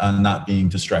and not being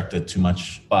distracted too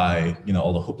much by, you know,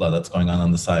 all the hoopla that's going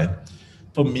on the side.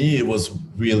 For me, it was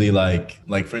really like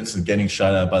for instance, getting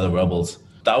shot at by the rebels.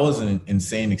 That was an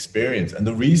insane experience. And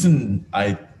the reason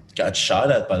I got shot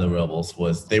at by the rebels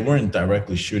was they weren't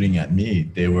directly shooting at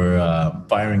me. They were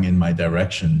firing in my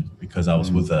direction because I was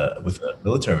with a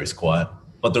military squad.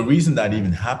 But the reason that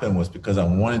even happened was because I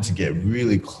wanted to get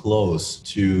really close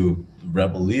to the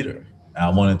rebel leader. I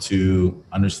wanted to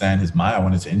understand his mind. I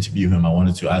wanted to interview him. I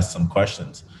wanted to ask some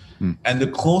questions. And the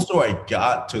closer I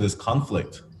got to this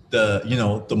conflict,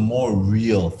 the more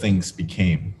real things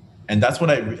became. And that's what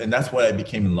I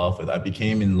became in love with. I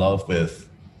became in love with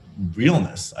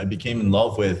realness. I became in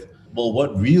love with, well,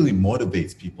 what really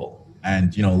motivates people.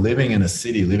 And, you know, living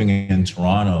in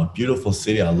Toronto, a beautiful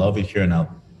city, I love it here and I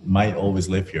might always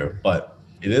live here, but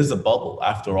it is a bubble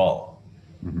after all.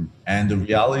 Mm-hmm. And the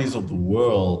realities of the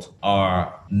world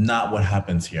are not what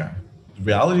happens here. The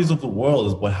realities of the world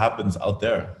is what happens out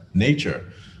there,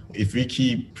 nature. If we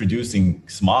keep producing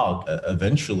smog,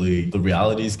 eventually the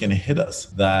reality is going to hit us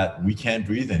that we can't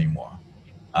breathe anymore.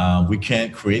 We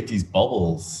can't create these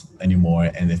bubbles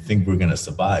anymore and think we're going to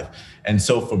survive. And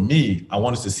so for me, I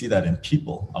wanted to see that in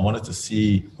people. I wanted to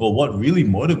see, well, what really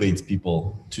motivates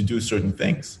people to do certain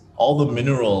things. All the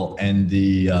minerals and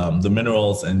the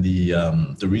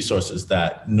resources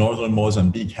that northern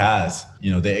Mozambique has,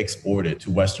 you know, they export it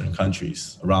to Western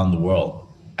countries around the world.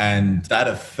 And that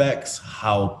affects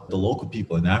how the local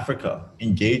people in Africa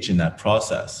engage in that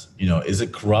process. You know, is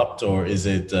it corrupt or is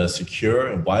it secure?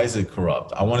 And why is it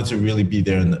corrupt? I wanted to really be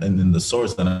there in the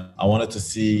source. And I wanted to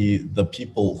see the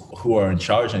people who are in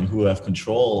charge and who have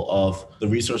control of the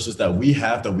resources that we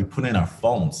have that we put in our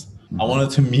phones. I wanted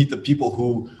to meet the people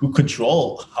who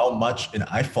control how much an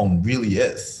iPhone really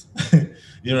is.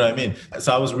 You know what I mean?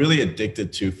 So I was really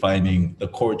addicted to finding the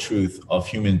core truth of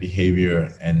human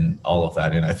behavior and all of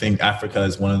that. And I think Africa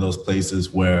is one of those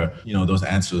places where, you know, those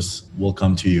answers will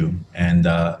come to you. And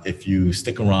if you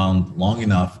stick around long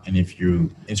enough and if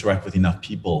you interact with enough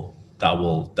people, that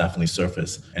will definitely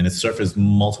surface. And it surfaced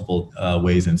multiple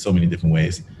ways in so many different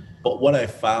ways. But what I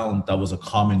found that was a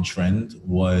common trend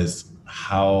was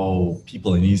how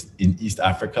people in East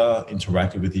Africa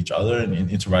interacted with each other and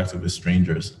interacted with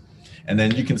strangers. And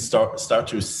then you can start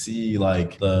to see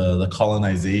like the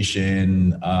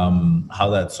colonization, how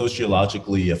that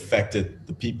sociologically affected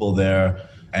the people there.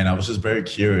 And I was just very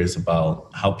curious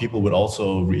about how people would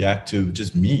also react to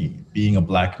just me being a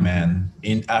Black man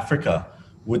in Africa.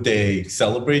 Would they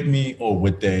celebrate me or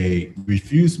would they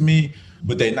refuse me?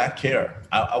 Would they not care?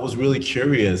 I was really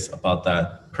curious about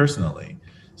that personally.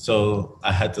 So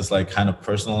I had this like kind of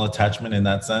personal attachment in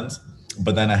that sense.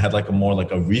 But then I had like a more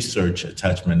like a research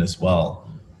attachment as well.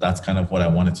 That's kind of what I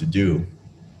wanted to do.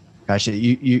 Gosh,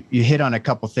 you hit on a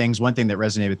couple things. One thing that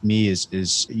resonated with me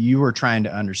is you were trying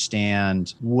to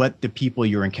understand what the people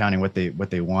you were encountering, what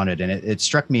they wanted, and it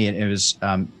struck me. And it was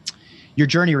your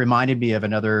journey reminded me of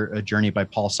another journey by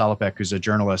Paul Salopek, who's a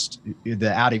journalist,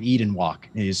 the Out of Eden Walk.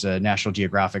 He's a National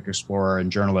Geographic explorer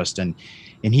and journalist, and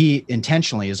he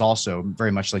intentionally is also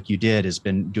very much like you did, has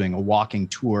been doing a walking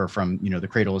tour from, the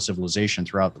cradle of civilization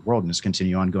throughout the world, and is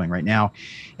continuing ongoing right now.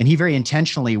 And he very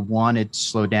intentionally wanted to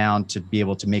slow down to be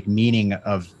able to make meaning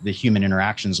of the human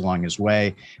interactions along his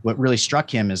way. What really struck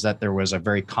him is that there was a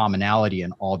very commonality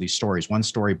in all these stories. One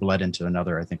story bled into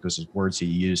another, I think was his words he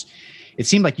used. It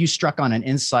seemed like you struck on an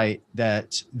insight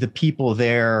that the people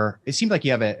there, it seemed like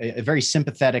you have a very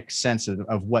sympathetic sense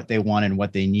of what they wanted and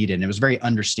what they needed. And it was very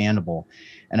understandable.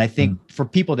 And I think for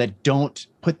people that don't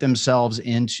put themselves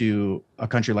into a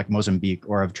country like Mozambique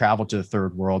or have traveled to the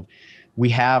third world, we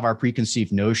have our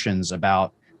preconceived notions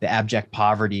about the abject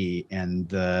poverty and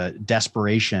the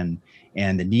desperation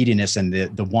and the neediness and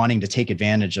the wanting to take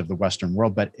advantage of the Western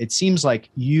world. But it seems like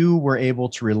you were able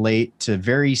to relate to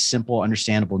very simple,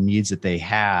 understandable needs that they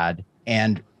had,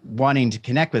 and wanting to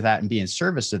connect with that and be in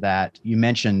service to that. You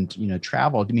mentioned,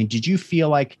 travel. I mean, did you feel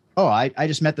like, oh, I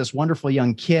just met this wonderful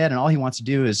young kid and all he wants to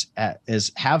do is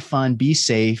have fun, be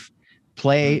safe,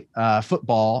 play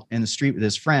football in the street with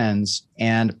his friends.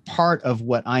 And part of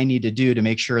what I need to do to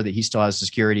make sure that he still has the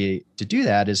security to do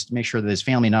that is to make sure that his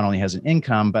family not only has an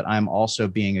income, but I'm also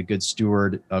being a good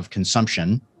steward of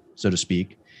consumption, so to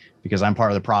speak, because I'm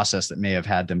part of the process that may have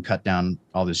had them cut down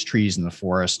all those trees in the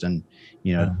forest and,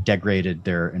 degraded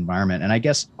their environment. And I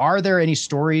guess, are there any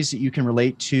stories that you can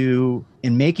relate to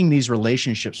in making these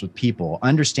relationships with people,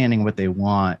 understanding what they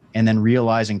want, and then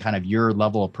realizing kind of your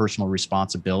level of personal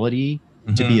responsibility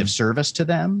to be of service to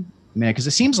them? I mean, because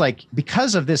it seems like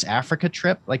because of this Africa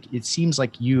trip, like it seems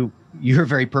like you're a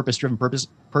very purpose-driven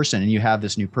person, and you have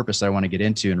this new purpose that I want to get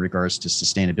into in regards to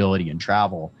sustainability and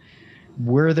travel.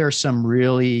 Were there some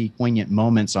really poignant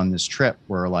moments on this trip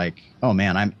where like, oh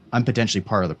man, I'm potentially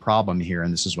part of the problem here,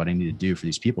 and this is what I need to do for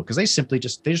these people? Because they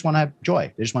just want to have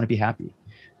joy. They just want to be happy.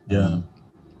 Yeah.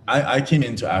 I came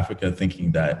into Africa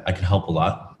thinking that I could help a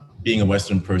lot. Being a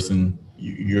Western person,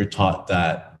 you're taught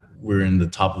that we're in the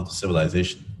top of the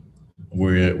civilization.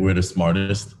 We're the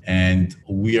smartest, and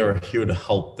we are here to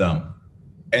help them.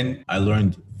 And I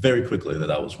learned very quickly that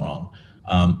I was wrong.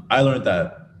 I learned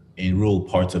that in rural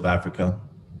parts of Africa,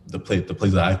 the place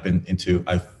that I've been into,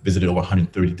 I've visited over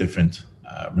 130 different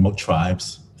remote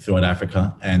tribes throughout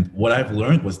Africa. And what I've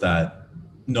learned was that,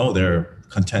 no, they're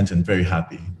content and very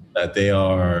happy. That they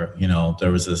are,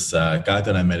 there was this guy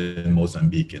that I met in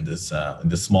Mozambique in this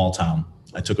small town.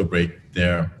 I took a break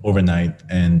there overnight,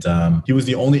 and he was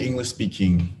the only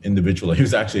English-speaking individual. He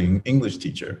was actually an English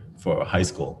teacher for high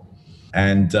school.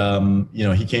 And,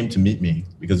 he came to meet me,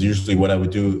 because usually what I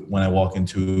would do when I walk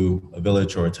into a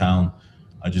village or a town,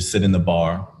 I just sit in the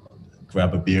bar,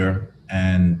 grab a beer.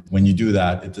 And when you do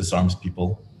that, it disarms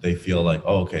people. They feel like,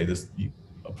 oh, okay, this is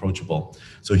approachable.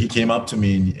 So he came up to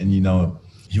me and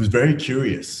he was very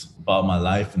curious about my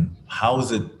life and how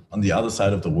is it on the other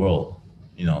side of the world.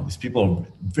 These people are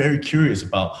very curious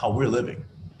about how we're living.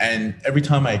 And every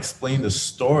time I explain the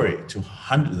story to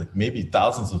hundreds, like maybe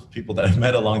thousands of people that I've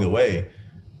met along the way,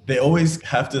 they always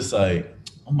have this like,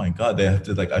 oh my God, they have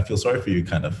to like, I feel sorry for you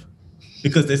kind of.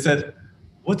 Because they said,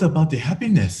 what about the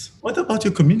happiness? What about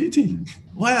your community?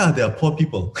 Why are there poor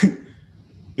people?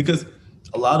 Because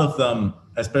a lot of them,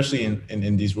 especially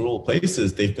in these rural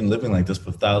places, they've been living like this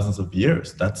for thousands of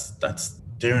years.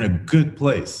 They're in a good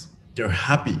place. They're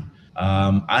happy.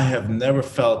 I have never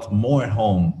felt more at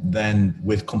home than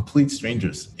with complete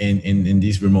strangers in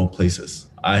these remote places.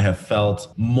 I have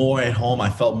felt more at home. I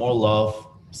felt more love,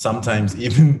 sometimes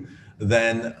even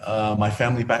than my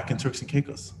family back in Turks and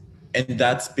Caicos. And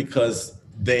that's because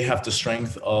they have the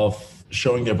strength of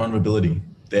showing their vulnerability.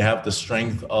 They have the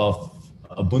strength of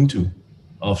Ubuntu,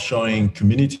 of showing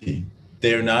community.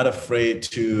 They're not afraid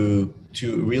to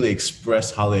really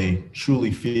express how they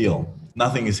truly feel.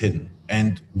 Nothing is hidden.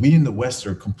 And we in the West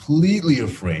are completely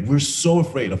afraid. We're so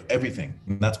afraid of everything.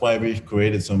 And that's why we've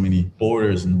created so many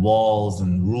borders and walls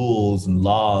and rules and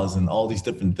laws and all these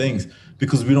different things,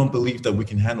 because we don't believe that we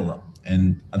can handle them.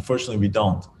 And unfortunately, we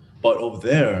don't. But over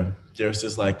there, there's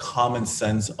this like common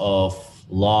sense of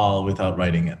law without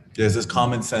writing it. There's this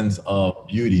common sense of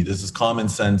beauty. There's this common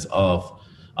sense of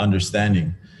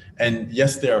understanding. And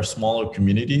yes, there are smaller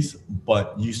communities,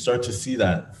 but you start to see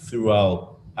that throughout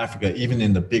Africa, even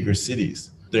in the bigger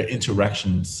cities. Their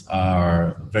interactions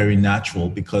are very natural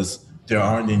because there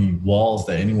aren't any walls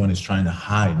that anyone is trying to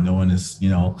hide. No one is,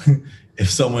 if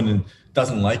someone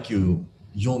doesn't like you,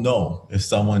 you'll know. If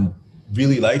someone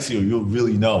really likes you, you'll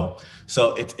really know.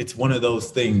 So it's one of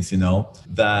those things,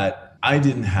 that I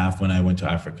didn't have when I went to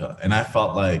Africa. And I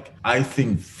felt like, I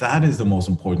think that is the most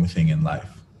important thing in life.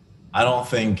 I don't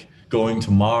think going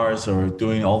to Mars or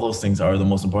doing all those things are the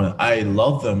most important. I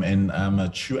love them, and I'm a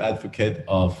true advocate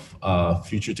of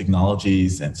future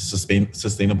technologies and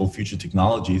sustainable future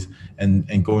technologies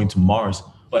and going to Mars.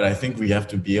 But I think we have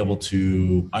to be able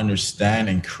to understand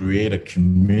and create a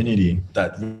community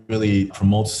that really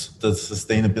promotes the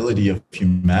sustainability of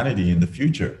humanity in the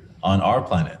future on our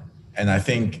planet. And I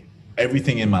think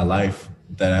everything in my life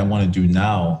that I want to do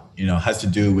now, has to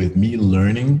do with me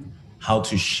learning how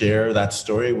to share that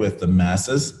story with the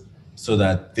masses so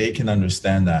that they can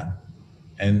understand that.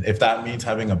 And if that means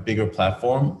having a bigger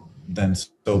platform, then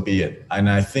so be it. And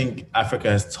I think Africa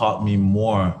has taught me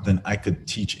more than I could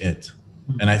teach it.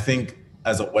 And I think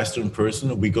as a Western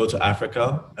person, we go to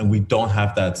Africa and we don't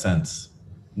have that sense.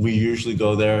 We usually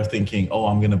go there thinking, oh,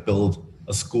 I'm going to build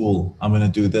a school. I'm going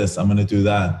to do this. I'm going to do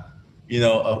that.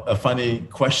 A funny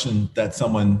question that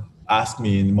someone asked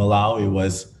me in Malawi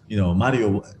was,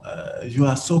 Mario, you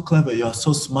are so clever. You are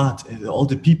so smart. And all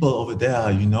the people over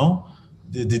there,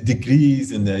 the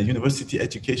degrees and the university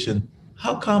education,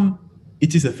 how come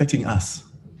it is affecting us?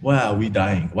 Why are we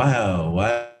dying?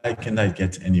 Why can't I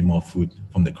get any more food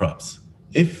from the crops?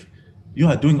 If you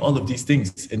are doing all of these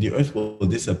things and the earth will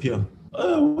disappear,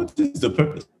 what is the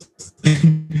purpose?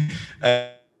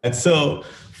 And so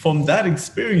from that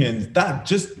experience, that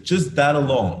just that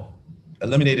alone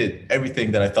eliminated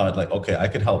everything that I thought like, okay, I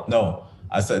could help. No,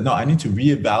 I said, no, I need to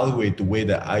reevaluate the way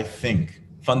that I think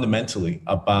fundamentally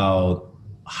about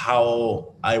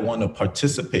how I want to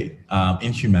participate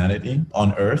in humanity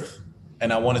on Earth.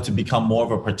 And I wanted to become more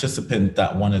of a participant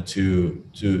that wanted to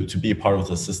be a part of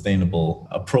the sustainable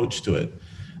approach to it,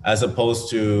 as opposed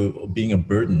to being a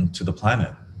burden to the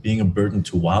planet, being a burden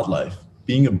to wildlife,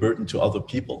 being a burden to other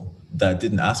people that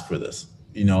didn't ask for this.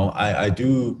 I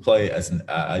do play as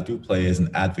an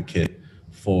advocate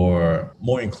for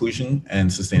more inclusion and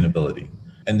sustainability.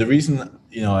 And the reason,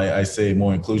 I say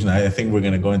more inclusion, I think we're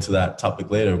going to go into that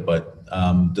topic later, but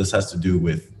this has to do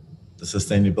with the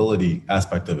sustainability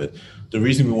aspect of it. The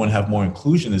reason we want to have more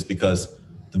inclusion is because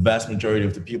the vast majority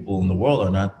of the people in the world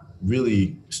are not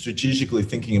really strategically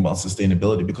thinking about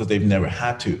sustainability because they've never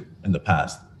had to in the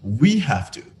past. We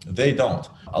have to. They don't.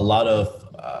 A lot of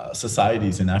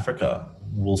societies in Africa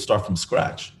will start from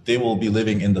scratch. They will be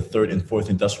living in the third and fourth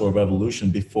industrial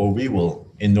revolution before we will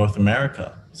in North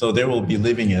America. So they will be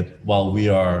living it while we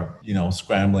are,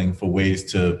 scrambling for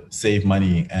ways to save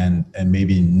money and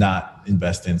maybe not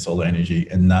invest in solar energy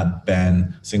and not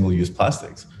ban single-use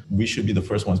plastics. We should be the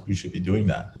first ones who should be doing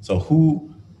that. So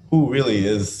who really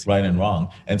is right and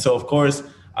wrong? And so, of course,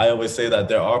 I always say that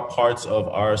there are parts of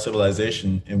our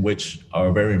civilization in which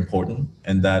are very important,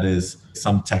 and that is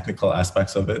some technical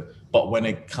aspects of it. But when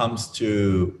it comes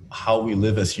to how we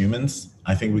live as humans,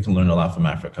 I think we can learn a lot from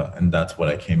Africa. And that's what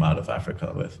I came out of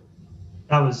Africa with.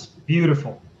 That was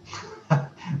beautiful,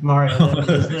 Mario. That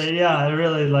was,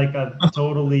 really like a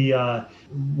totally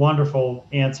wonderful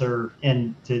answer,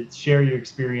 and to share your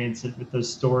experience with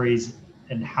those stories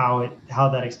and how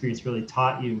that experience really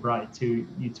taught you and brought you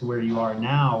to where you are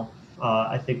now.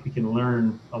 I think we can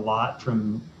learn a lot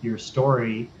from your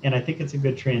story. And I think it's a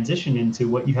good transition into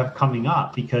what you have coming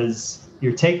up, because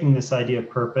you're taking this idea of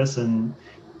purpose and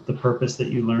the purpose that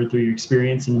you learned through your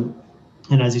experience. And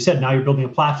as you said, now you're building a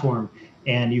platform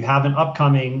and you have an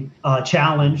upcoming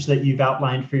challenge that you've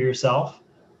outlined for yourself.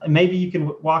 Maybe you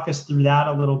can walk us through that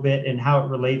a little bit and how it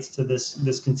relates to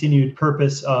this continued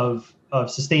purpose of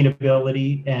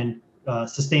sustainability and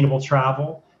sustainable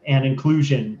travel and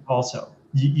inclusion also.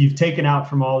 You've taken out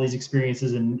from all these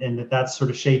experiences and that's sort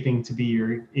of shaping to be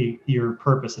your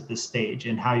purpose at this stage,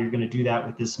 and how you're going to do that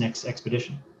with this next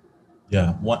expedition.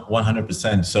 Yeah,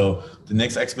 100%. So the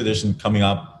next expedition coming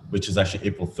up, which is actually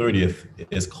April 30th,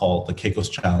 is called the Caicos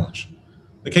Challenge.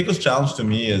 The Caicos Challenge to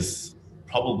me is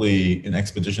probably an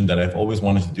expedition that I've always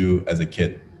wanted to do as a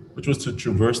kid, which was to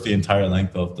traverse the entire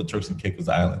length of the Turks and Caicos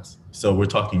Islands. So we're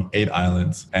talking 8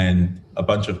 islands and a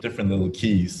bunch of different little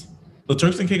keys. The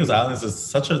Turks and Caicos Islands is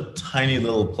such a tiny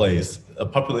little place, a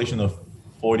population of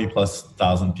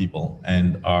 40,000+ people,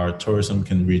 and our tourism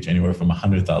can reach anywhere from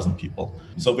 100,000 people.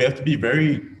 So we have to be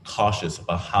very cautious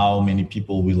about how many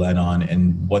people we let on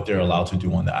and what they're allowed to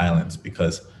do on the islands,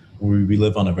 because we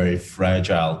live on a very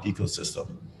fragile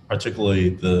ecosystem, particularly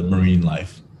the marine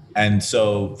life. And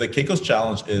so the Caicos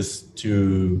Challenge is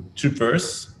to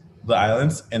traverse the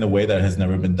islands in a way that has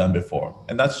never been done before.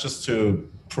 And that's just to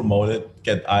promote it,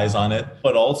 get eyes on it,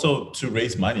 but also to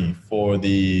raise money for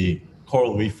the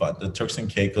Coral Reef Fund, the Turks and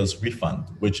Caicos Reef Fund,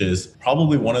 which is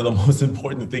probably one of the most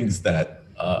important things that,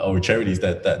 or charities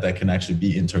that can actually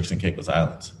be in Turks and Caicos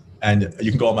Islands. And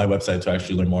you can go on my website to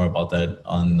actually learn more about that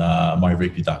on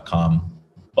mariorigby.com.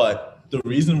 But the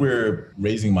reason we're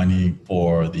raising money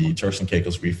for the Turks and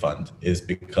Caicos Reef Fund is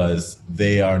because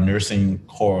they are nursing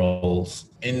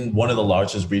corals in one of the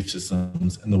largest reef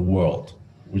systems in the world,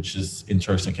 which is in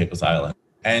Turks and Caicos Island.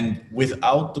 And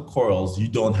without the corals, you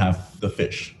don't have the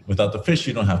fish. Without the fish,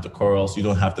 you don't have the corals, you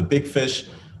don't have the big fish,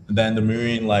 then the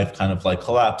marine life kind of like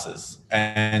collapses.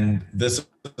 And this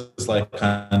is like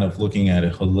kind of looking at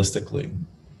it holistically.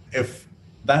 If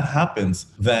that happens,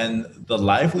 then the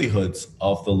livelihoods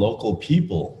of the local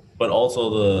people, but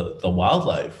also the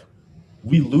wildlife,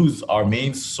 we lose our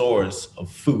main source of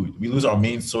food. We lose our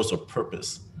main source of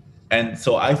purpose. And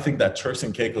so I think that Turks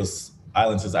and Caicos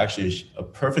Islands is actually a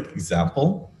perfect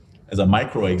example, as a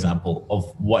micro example of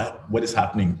what is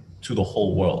happening to the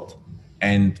whole world.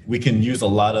 And we can use a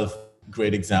lot of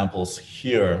great examples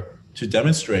here to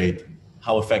demonstrate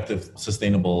how effective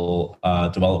sustainable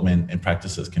development and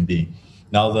practices can be.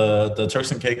 Now, the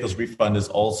Turks and Caicos Reef Fund is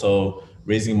also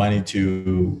raising money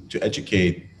to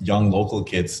educate young local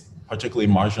kids,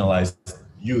 particularly marginalized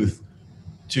youth,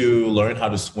 to learn how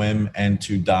to swim and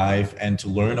to dive and to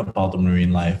learn about the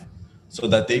marine life so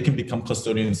that they can become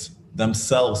custodians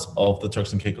themselves of the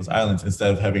Turks and Caicos Islands instead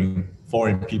of having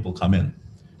foreign people come in.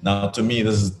 Now, to me,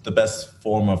 this is the best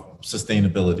form of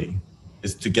sustainability,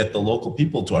 is to get the local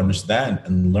people to understand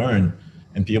and learn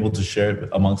and be able to share it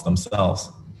amongst themselves.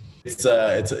 It's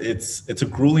a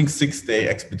grueling 6-day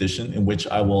expedition in which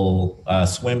I will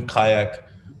swim, kayak,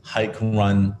 hike,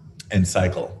 run, and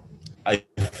cycle. I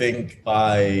think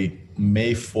by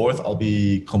May 4th, I'll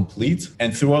be complete.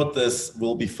 And throughout this,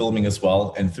 we'll be filming as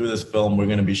well. And through this film, we're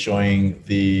going to be showing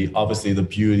obviously the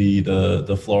beauty,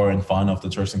 the flora and fauna of the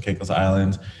Turks and Caicos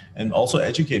Islands, and also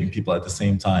educating people at the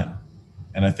same time.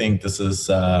 And I think this is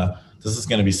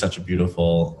going to be such a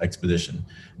beautiful expedition.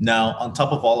 Now, on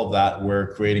top of all of that, we're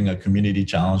creating a community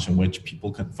challenge in which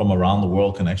people from around the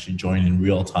world can actually join in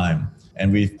real time.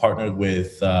 And we've partnered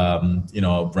with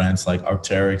brands like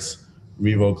Arc'teryx,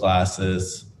 Revo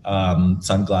glasses,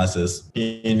 sunglasses,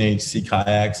 P&H Sea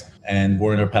kayaks, and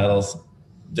Werner paddles.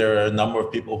 There are a number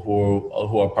of people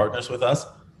who are partners with us,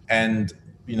 and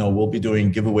we'll be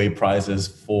doing giveaway prizes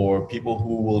for people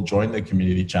who will join the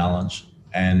community challenge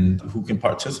and who can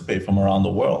participate from around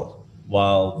the world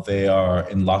while they are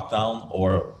in lockdown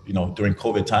or during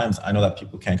COVID times. I know that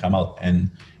people can't come out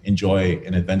and enjoy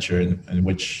an adventure in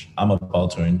which I'm about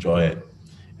to enjoy it.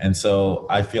 And so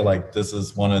I feel like this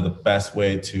is one of the best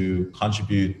way to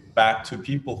contribute back to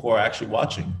people who are actually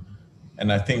watching.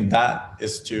 And I think that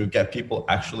is to get people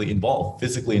actually involved,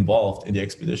 physically involved in the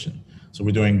expedition. So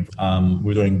we're doing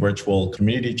virtual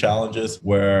community challenges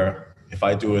where if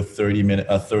I do a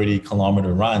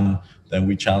 30-kilometer run, then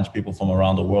we challenge people from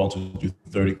around the world to do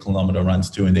 30-kilometer runs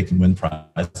too, and they can win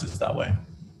prizes that way.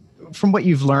 From what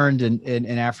you've learned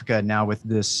in Africa now with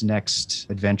this next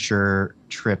adventure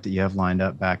trip that you have lined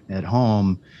up back at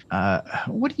home,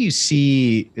 what do you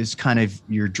see as kind of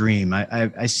your dream?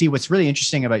 I see what's really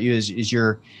interesting about you is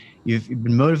you've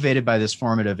been motivated by this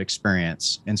formative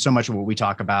experience. And so much of what we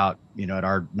talk about, at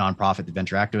our nonprofit, the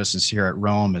Venture Activists here at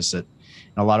Rome, is that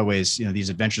in a lot of ways, these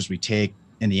adventures we take,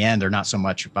 in the end, they're not so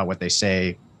much about what they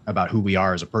say about who we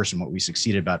are as a person, what we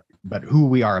succeeded about, but who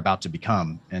we are about to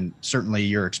become. And certainly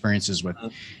your experiences with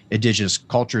indigenous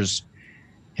cultures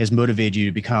has motivated you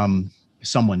to become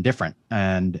someone different.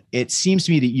 And it seems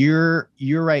to me that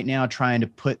you're right now trying to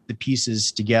put the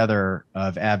pieces together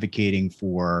of advocating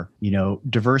for,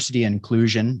 diversity and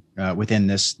inclusion within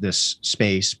this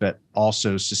space, but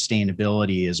also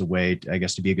sustainability as a way, I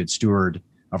guess, to be a good steward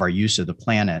of our use of the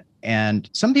planet. And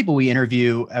some people we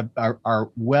interview are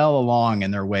well along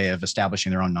in their way of establishing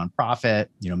their own nonprofit.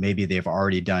 Maybe they've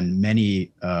already done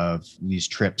many of these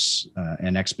trips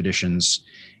and expeditions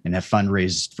and have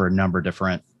fundraised for a number of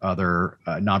different other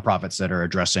nonprofits that are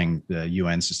addressing the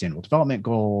UN Sustainable Development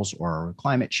Goals or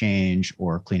climate change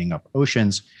or cleaning up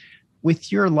oceans.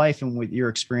 With your life and with your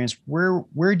experience,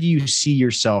 where do you see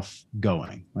yourself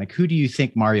going? Like, who do you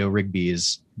think Mario Rigby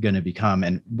is going to become,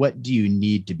 and what do you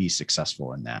need to be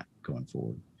successful in that going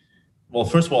forward? Well,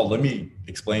 first of all, let me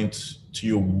explain to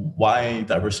you why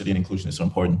diversity and inclusion is so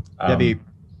important. That'd be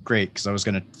great, because I was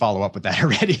going to follow up with that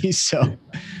already. So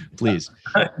please.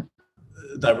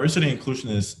 Diversity and inclusion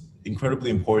is incredibly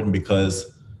important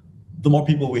because the more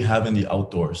people we have in the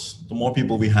outdoors, the more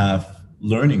people we have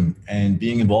learning and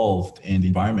being involved in the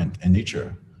environment and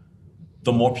nature,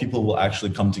 the more people will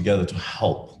actually come together to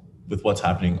help with what's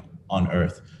happening on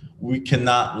Earth. we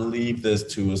cannot leave this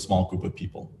to a small group of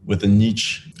people with a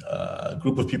niche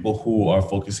group of people who are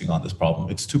focusing on this problem.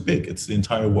 It's too big. It's the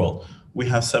entire world. We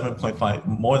have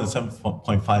more than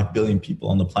 7.5 billion people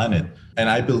on the planet. And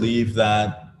I believe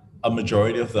that a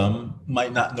majority of them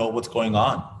might not know what's going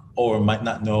on or might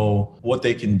not know what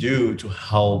they can do to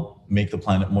help make the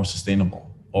planet more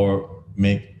sustainable or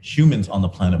make humans on the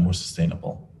planet more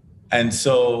sustainable. And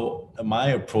so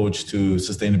my approach to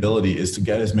sustainability is to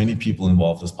get as many people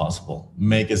involved as possible,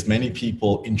 make as many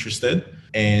people interested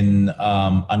in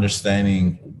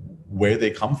understanding where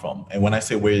they come from. And when I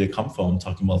say where they come from, I'm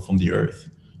talking about from the earth.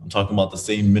 I'm talking about the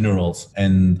same minerals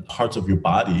and parts of your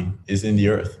body is in the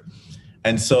earth.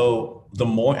 And so the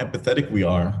more empathetic we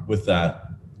are with that,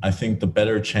 I think the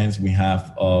better chance we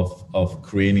have of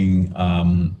creating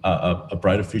a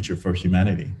brighter future for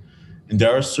humanity. And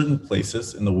there are certain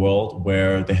places in the world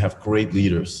where they have great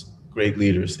leaders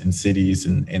in cities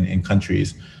and in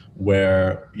countries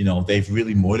where, you know, they've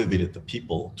really motivated the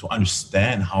people to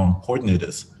understand how important it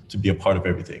is to be a part of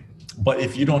everything. But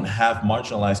if you don't have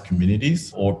marginalized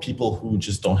communities or people who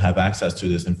just don't have access to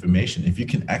this information, if you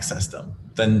can access them,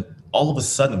 then all of a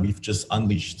sudden we've just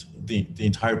unleashed the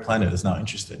entire planet is now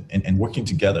interested in working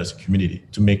together as a community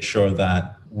to make sure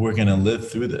that we're going to live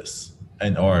through this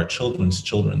and our children's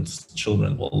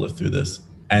children will live through this.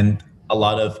 And a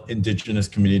lot of indigenous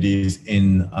communities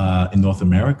in North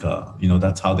America, you know,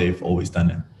 that's how they've always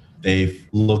done it. They've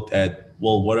looked at,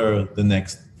 well, what are the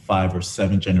next 5 or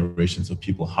 7 generations of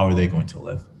people? How are they going to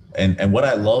live? And what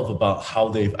I love about how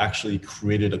they've actually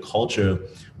created a culture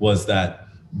was that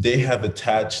they have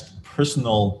attached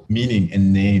personal meaning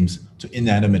and names to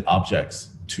inanimate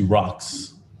objects, to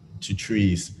rocks, to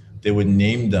trees. They would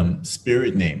name them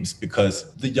spirit names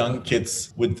because the young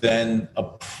kids would then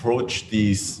approach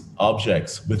these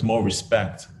objects with more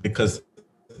respect because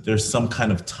there's some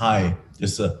kind of tie,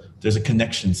 there's a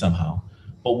connection somehow.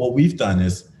 But what we've done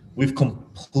is we're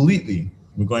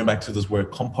going back to this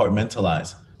word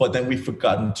compartmentalize, but then we've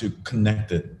forgotten to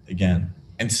connect it again.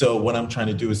 And so what I'm trying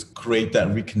to do is create that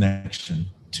reconnection,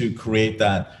 to create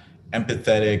that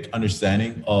empathetic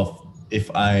understanding of if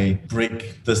I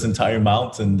break this entire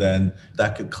mountain, then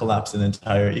that could collapse an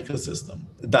entire ecosystem.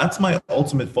 That's my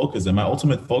ultimate focus. And my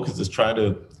ultimate focus is try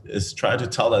to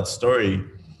tell that story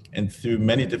and through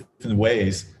many different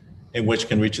ways in which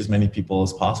can reach as many people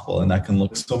as possible. And that can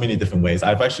look so many different ways.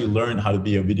 I've actually learned how to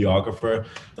be a videographer.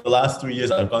 The last 3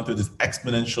 years, I've gone through this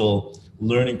exponential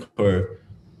learning curve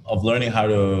of learning how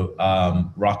to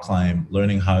rock climb,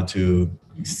 learning how to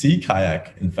sea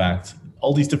kayak, in fact,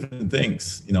 all these different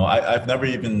things. You know, I've never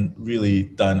even really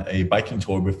done a biking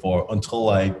tour before until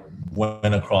I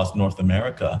went across North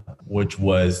America, which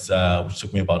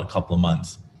took me about a couple of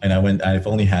months. And I've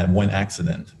only had one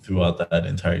accident throughout that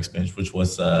entire experience, which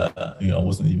was,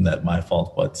 wasn't even that my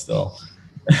fault, but still.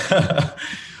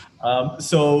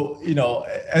 So, you know,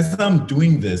 as I'm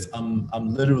doing this,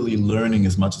 I'm literally learning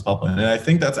as much as possible. And I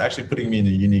think that's actually putting me in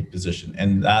a unique position.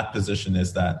 And that position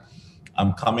is that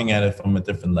I'm coming at it from a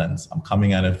different lens. I'm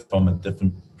coming at it from a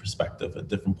different perspective, a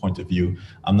different point of view.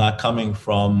 I'm not coming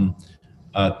from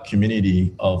a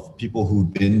community of people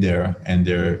who've been there and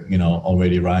they're, you know,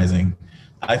 already rising.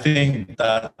 I think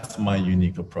that's my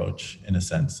unique approach in a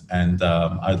sense. And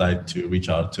I'd like to reach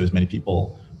out to as many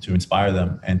people to inspire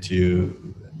them and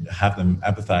to have them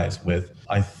empathize with,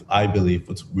 I believe,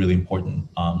 what's really important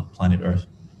on planet Earth.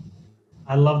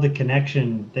 I love the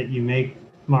connection that you make,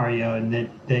 Mario, and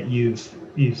that you've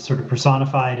sort of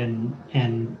personified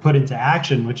and put into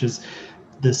action, which is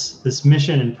this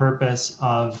mission and purpose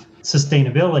of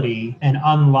sustainability and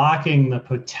unlocking the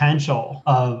potential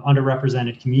of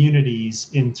underrepresented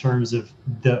communities in terms of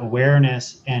the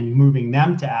awareness and moving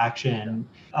them to action.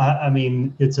 I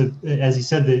mean, as you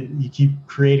said, that you keep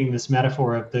creating this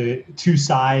metaphor of the two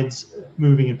sides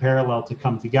moving in parallel to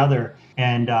come together,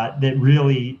 and that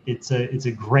really it's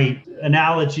a great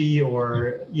analogy,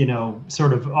 or, you know,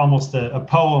 sort of almost a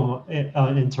poem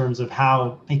in terms of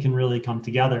how it can really come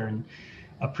together. And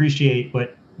appreciate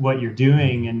what you're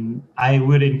doing. And I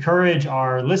would encourage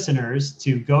our listeners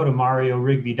to go to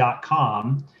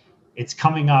mariorigby.com. It's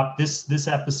coming up. This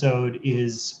episode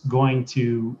is going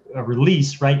to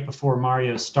release right before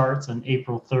Mario starts on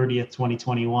April 30th,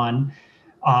 2021,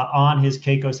 on his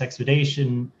Caicos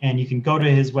expedition. And you can go to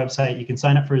his website. You can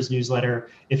sign up for his newsletter.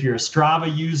 If you're a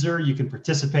Strava user, you can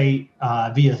participate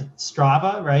via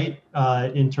Strava, right?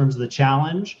 In terms of the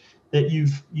challenge that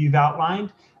you've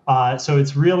outlined. So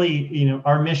it's really,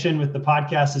 our mission with the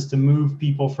podcast is to move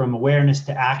people from awareness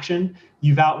to action.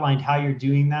 You've outlined how you're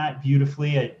doing that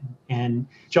beautifully, and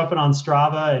jumping on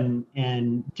Strava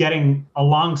and getting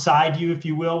alongside you, if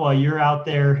you will, while you're out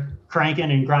there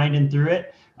cranking and grinding through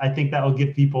it. I think that will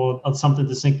give people something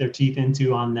to sink their teeth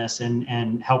into on this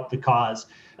and help the cause.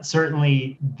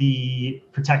 Certainly the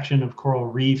protection of coral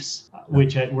reefs,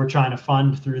 which we're trying to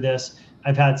fund through this.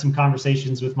 I've had some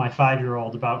conversations with my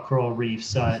 5-year-old about coral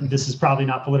reefs. This is probably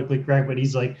not politically correct, but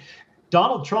he's like,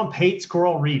 Donald Trump hates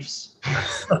coral reefs.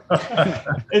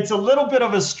 It's a little bit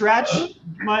of a stretch,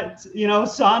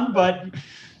 son, but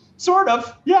sort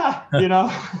of, yeah.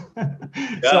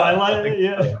 So I like it.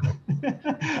 Yeah.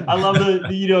 I love the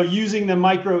using the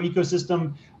micro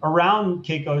ecosystem around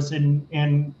Caicos and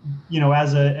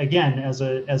as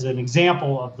an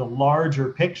example of the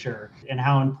larger picture and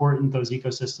how important those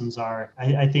ecosystems are.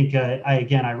 I think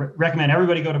I recommend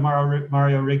everybody go to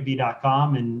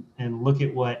MarioRigby.com and look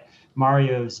at what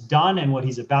Mario's done and what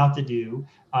he's about to do,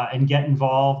 and get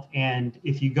involved. And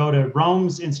if you go to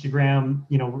Rome's Instagram,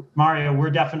 Mario, we're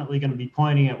definitely going to be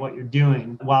pointing at what you're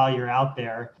doing while you're out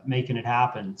there making it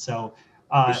happen. So,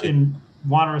 and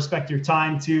want to respect your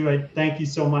time too. I thank you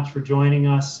so much for joining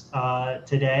us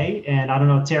today. And I don't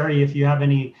know, Terry, if you have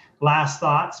any last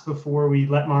thoughts before we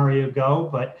let Mario go,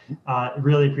 but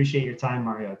really appreciate your time,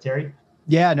 Mario. Terry?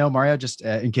 Yeah, no, Mario, just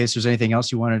in case there's anything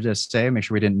else you wanted to say, make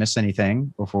sure we didn't miss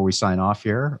anything before we sign off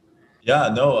here. Yeah,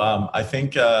 no, I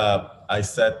think I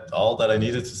said all that I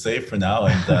needed to say for now.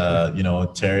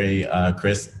 And, Terry,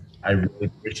 Chris, I really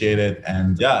appreciate it.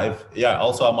 And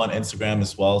also I'm on Instagram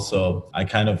as well. So I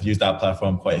kind of use that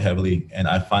platform quite heavily. And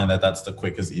I find that that's the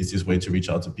quickest, easiest way to reach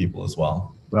out to people as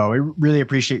well. Well, we really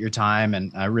appreciate your time, and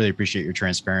I really appreciate your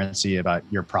transparency about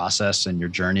your process and your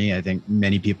journey. I think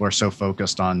many people are so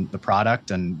focused on the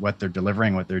product and what they're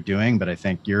delivering, what they're doing, but I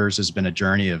think yours has been a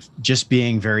journey of just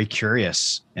being very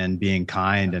curious and being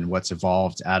kind, and what's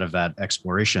evolved out of that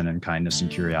exploration and kindness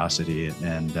and curiosity.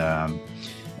 And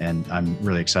I'm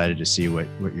really excited to see what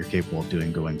you're capable of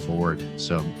doing going forward.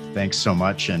 So thanks so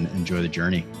much, and enjoy the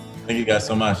journey. Thank you guys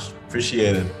so much.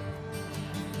 Appreciate it.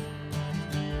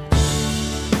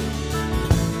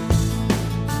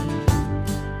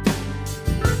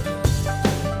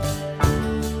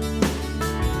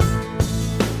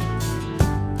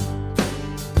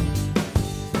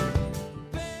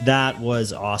 That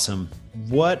was awesome.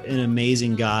 What an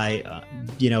amazing guy. I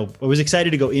was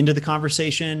excited to go into the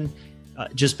conversation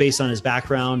just based on his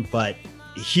background, but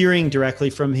hearing directly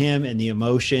from him and the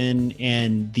emotion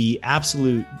and the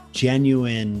absolute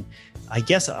genuine, I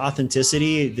guess,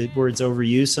 authenticity, the word's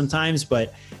overused sometimes,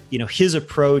 but his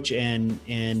approach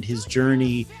and his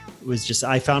journey was just,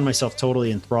 I found myself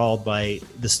totally enthralled by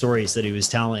the stories that he was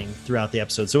telling throughout the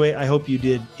episode. So I hope you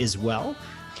did as well.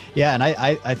 Yeah. And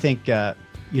I think,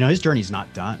 his journey's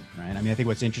not done, right? I mean, I think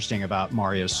what's interesting about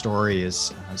Mario's story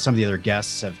is some of the other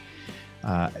guests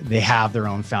they have their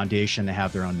own foundation, they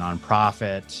have their own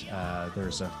nonprofit.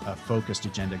 There's a focused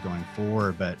agenda going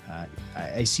forward, but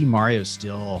I see Mario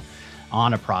still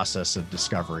on a process of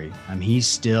discovery. He's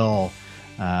still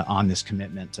on this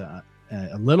commitment to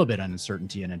a little bit of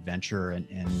uncertainty and adventure, and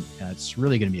it's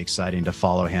really going to be exciting to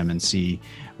follow him and see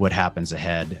what happens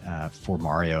ahead for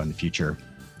Mario in the future.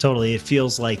 Totally. It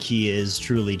feels like he is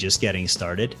truly just getting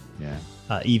started. Yeah.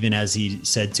 Even as he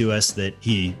said to us that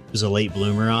he was a late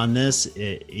bloomer on this,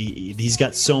 he's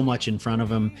got so much in front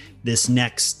of him. This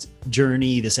next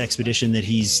journey, this expedition that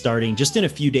he's starting just in a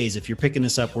few days. If you're picking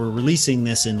this up, we're releasing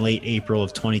this in late April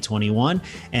of 2021,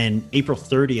 and April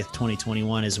 30th,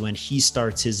 2021 is when he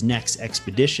starts his next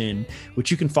expedition,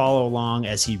 which you can follow along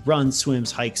as he runs,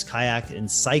 swims, hikes, kayak,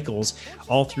 and cycles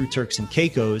all through Turks and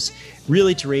Caicos,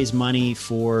 really to raise money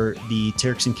for the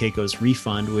Turks and Caicos Reef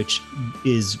Fund, which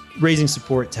is raising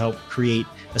support to help create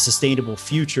a sustainable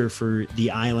future for the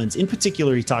islands. In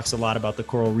particular, he talks a lot about the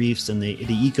coral reefs and the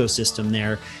ecosystem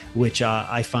there, which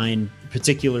I find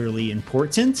particularly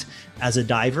important as a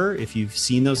diver. If you've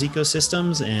seen those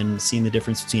ecosystems and seen the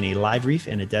difference between a live reef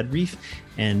and a dead reef,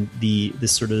 and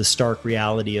this sort of the stark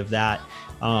reality of that,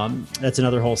 that's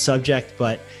another whole subject.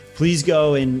 But please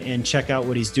go and check out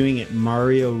what he's doing at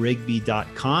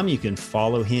MarioRigby.com. You can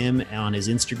follow him on his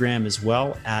Instagram as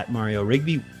well, at Mario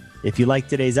Rigby. If you liked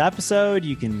today's episode,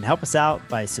 you can help us out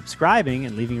by subscribing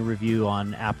and leaving a review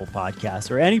on Apple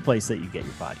Podcasts or any place that you get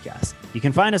your podcasts. You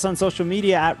can find us on social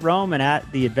media at Rome and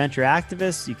at The Adventure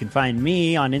Activists. You can find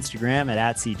me on Instagram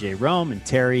at CJ Rome, and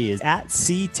Terry is at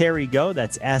CTerryGo,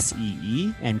 that's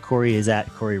SEE, and Corey is at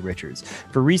Corey Richards.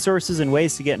 For resources and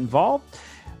ways to get involved,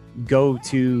 go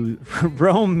to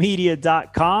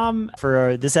roammedia.com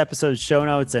for this episode's show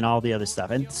notes and all the other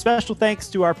stuff. And special thanks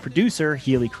to our producer,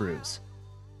 Healy Cruz.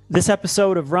 This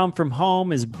episode of Roam from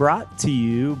Home is brought to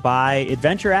you by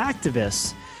Adventure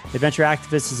Activists. Adventure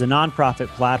Activists is a nonprofit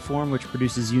platform which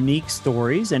produces unique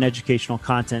stories and educational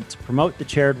content to promote the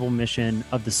charitable mission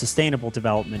of the Sustainable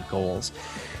Development Goals.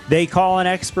 They call on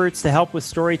experts to help with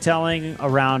storytelling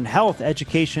around health,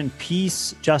 education,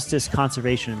 peace, justice,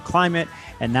 conservation, and climate.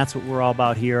 And that's what we're all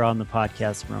about here on the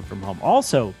podcast Roam from Home.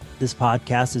 Also, this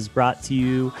podcast is brought to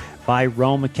you by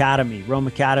Roam Academy. Roam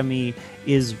Academy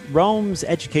is Roam's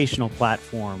educational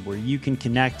platform where you can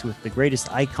connect with the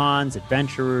greatest icons,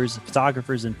 adventurers,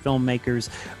 photographers, and filmmakers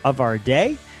of our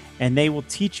day. And they will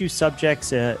teach you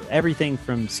subjects, everything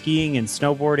from skiing and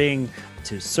snowboarding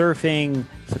to surfing,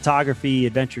 photography,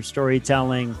 adventure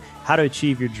storytelling, how to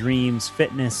achieve your dreams,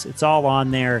 fitness. It's all on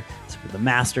there. It's the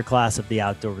masterclass of the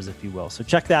outdoors, if you will. So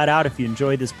check that out if you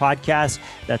enjoyed this podcast.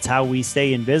 That's how we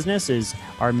stay in business, is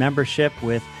our membership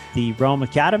with the Roam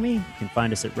Academy. You can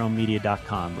find us at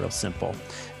roammedia.com. Real simple.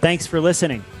 Thanks for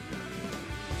listening.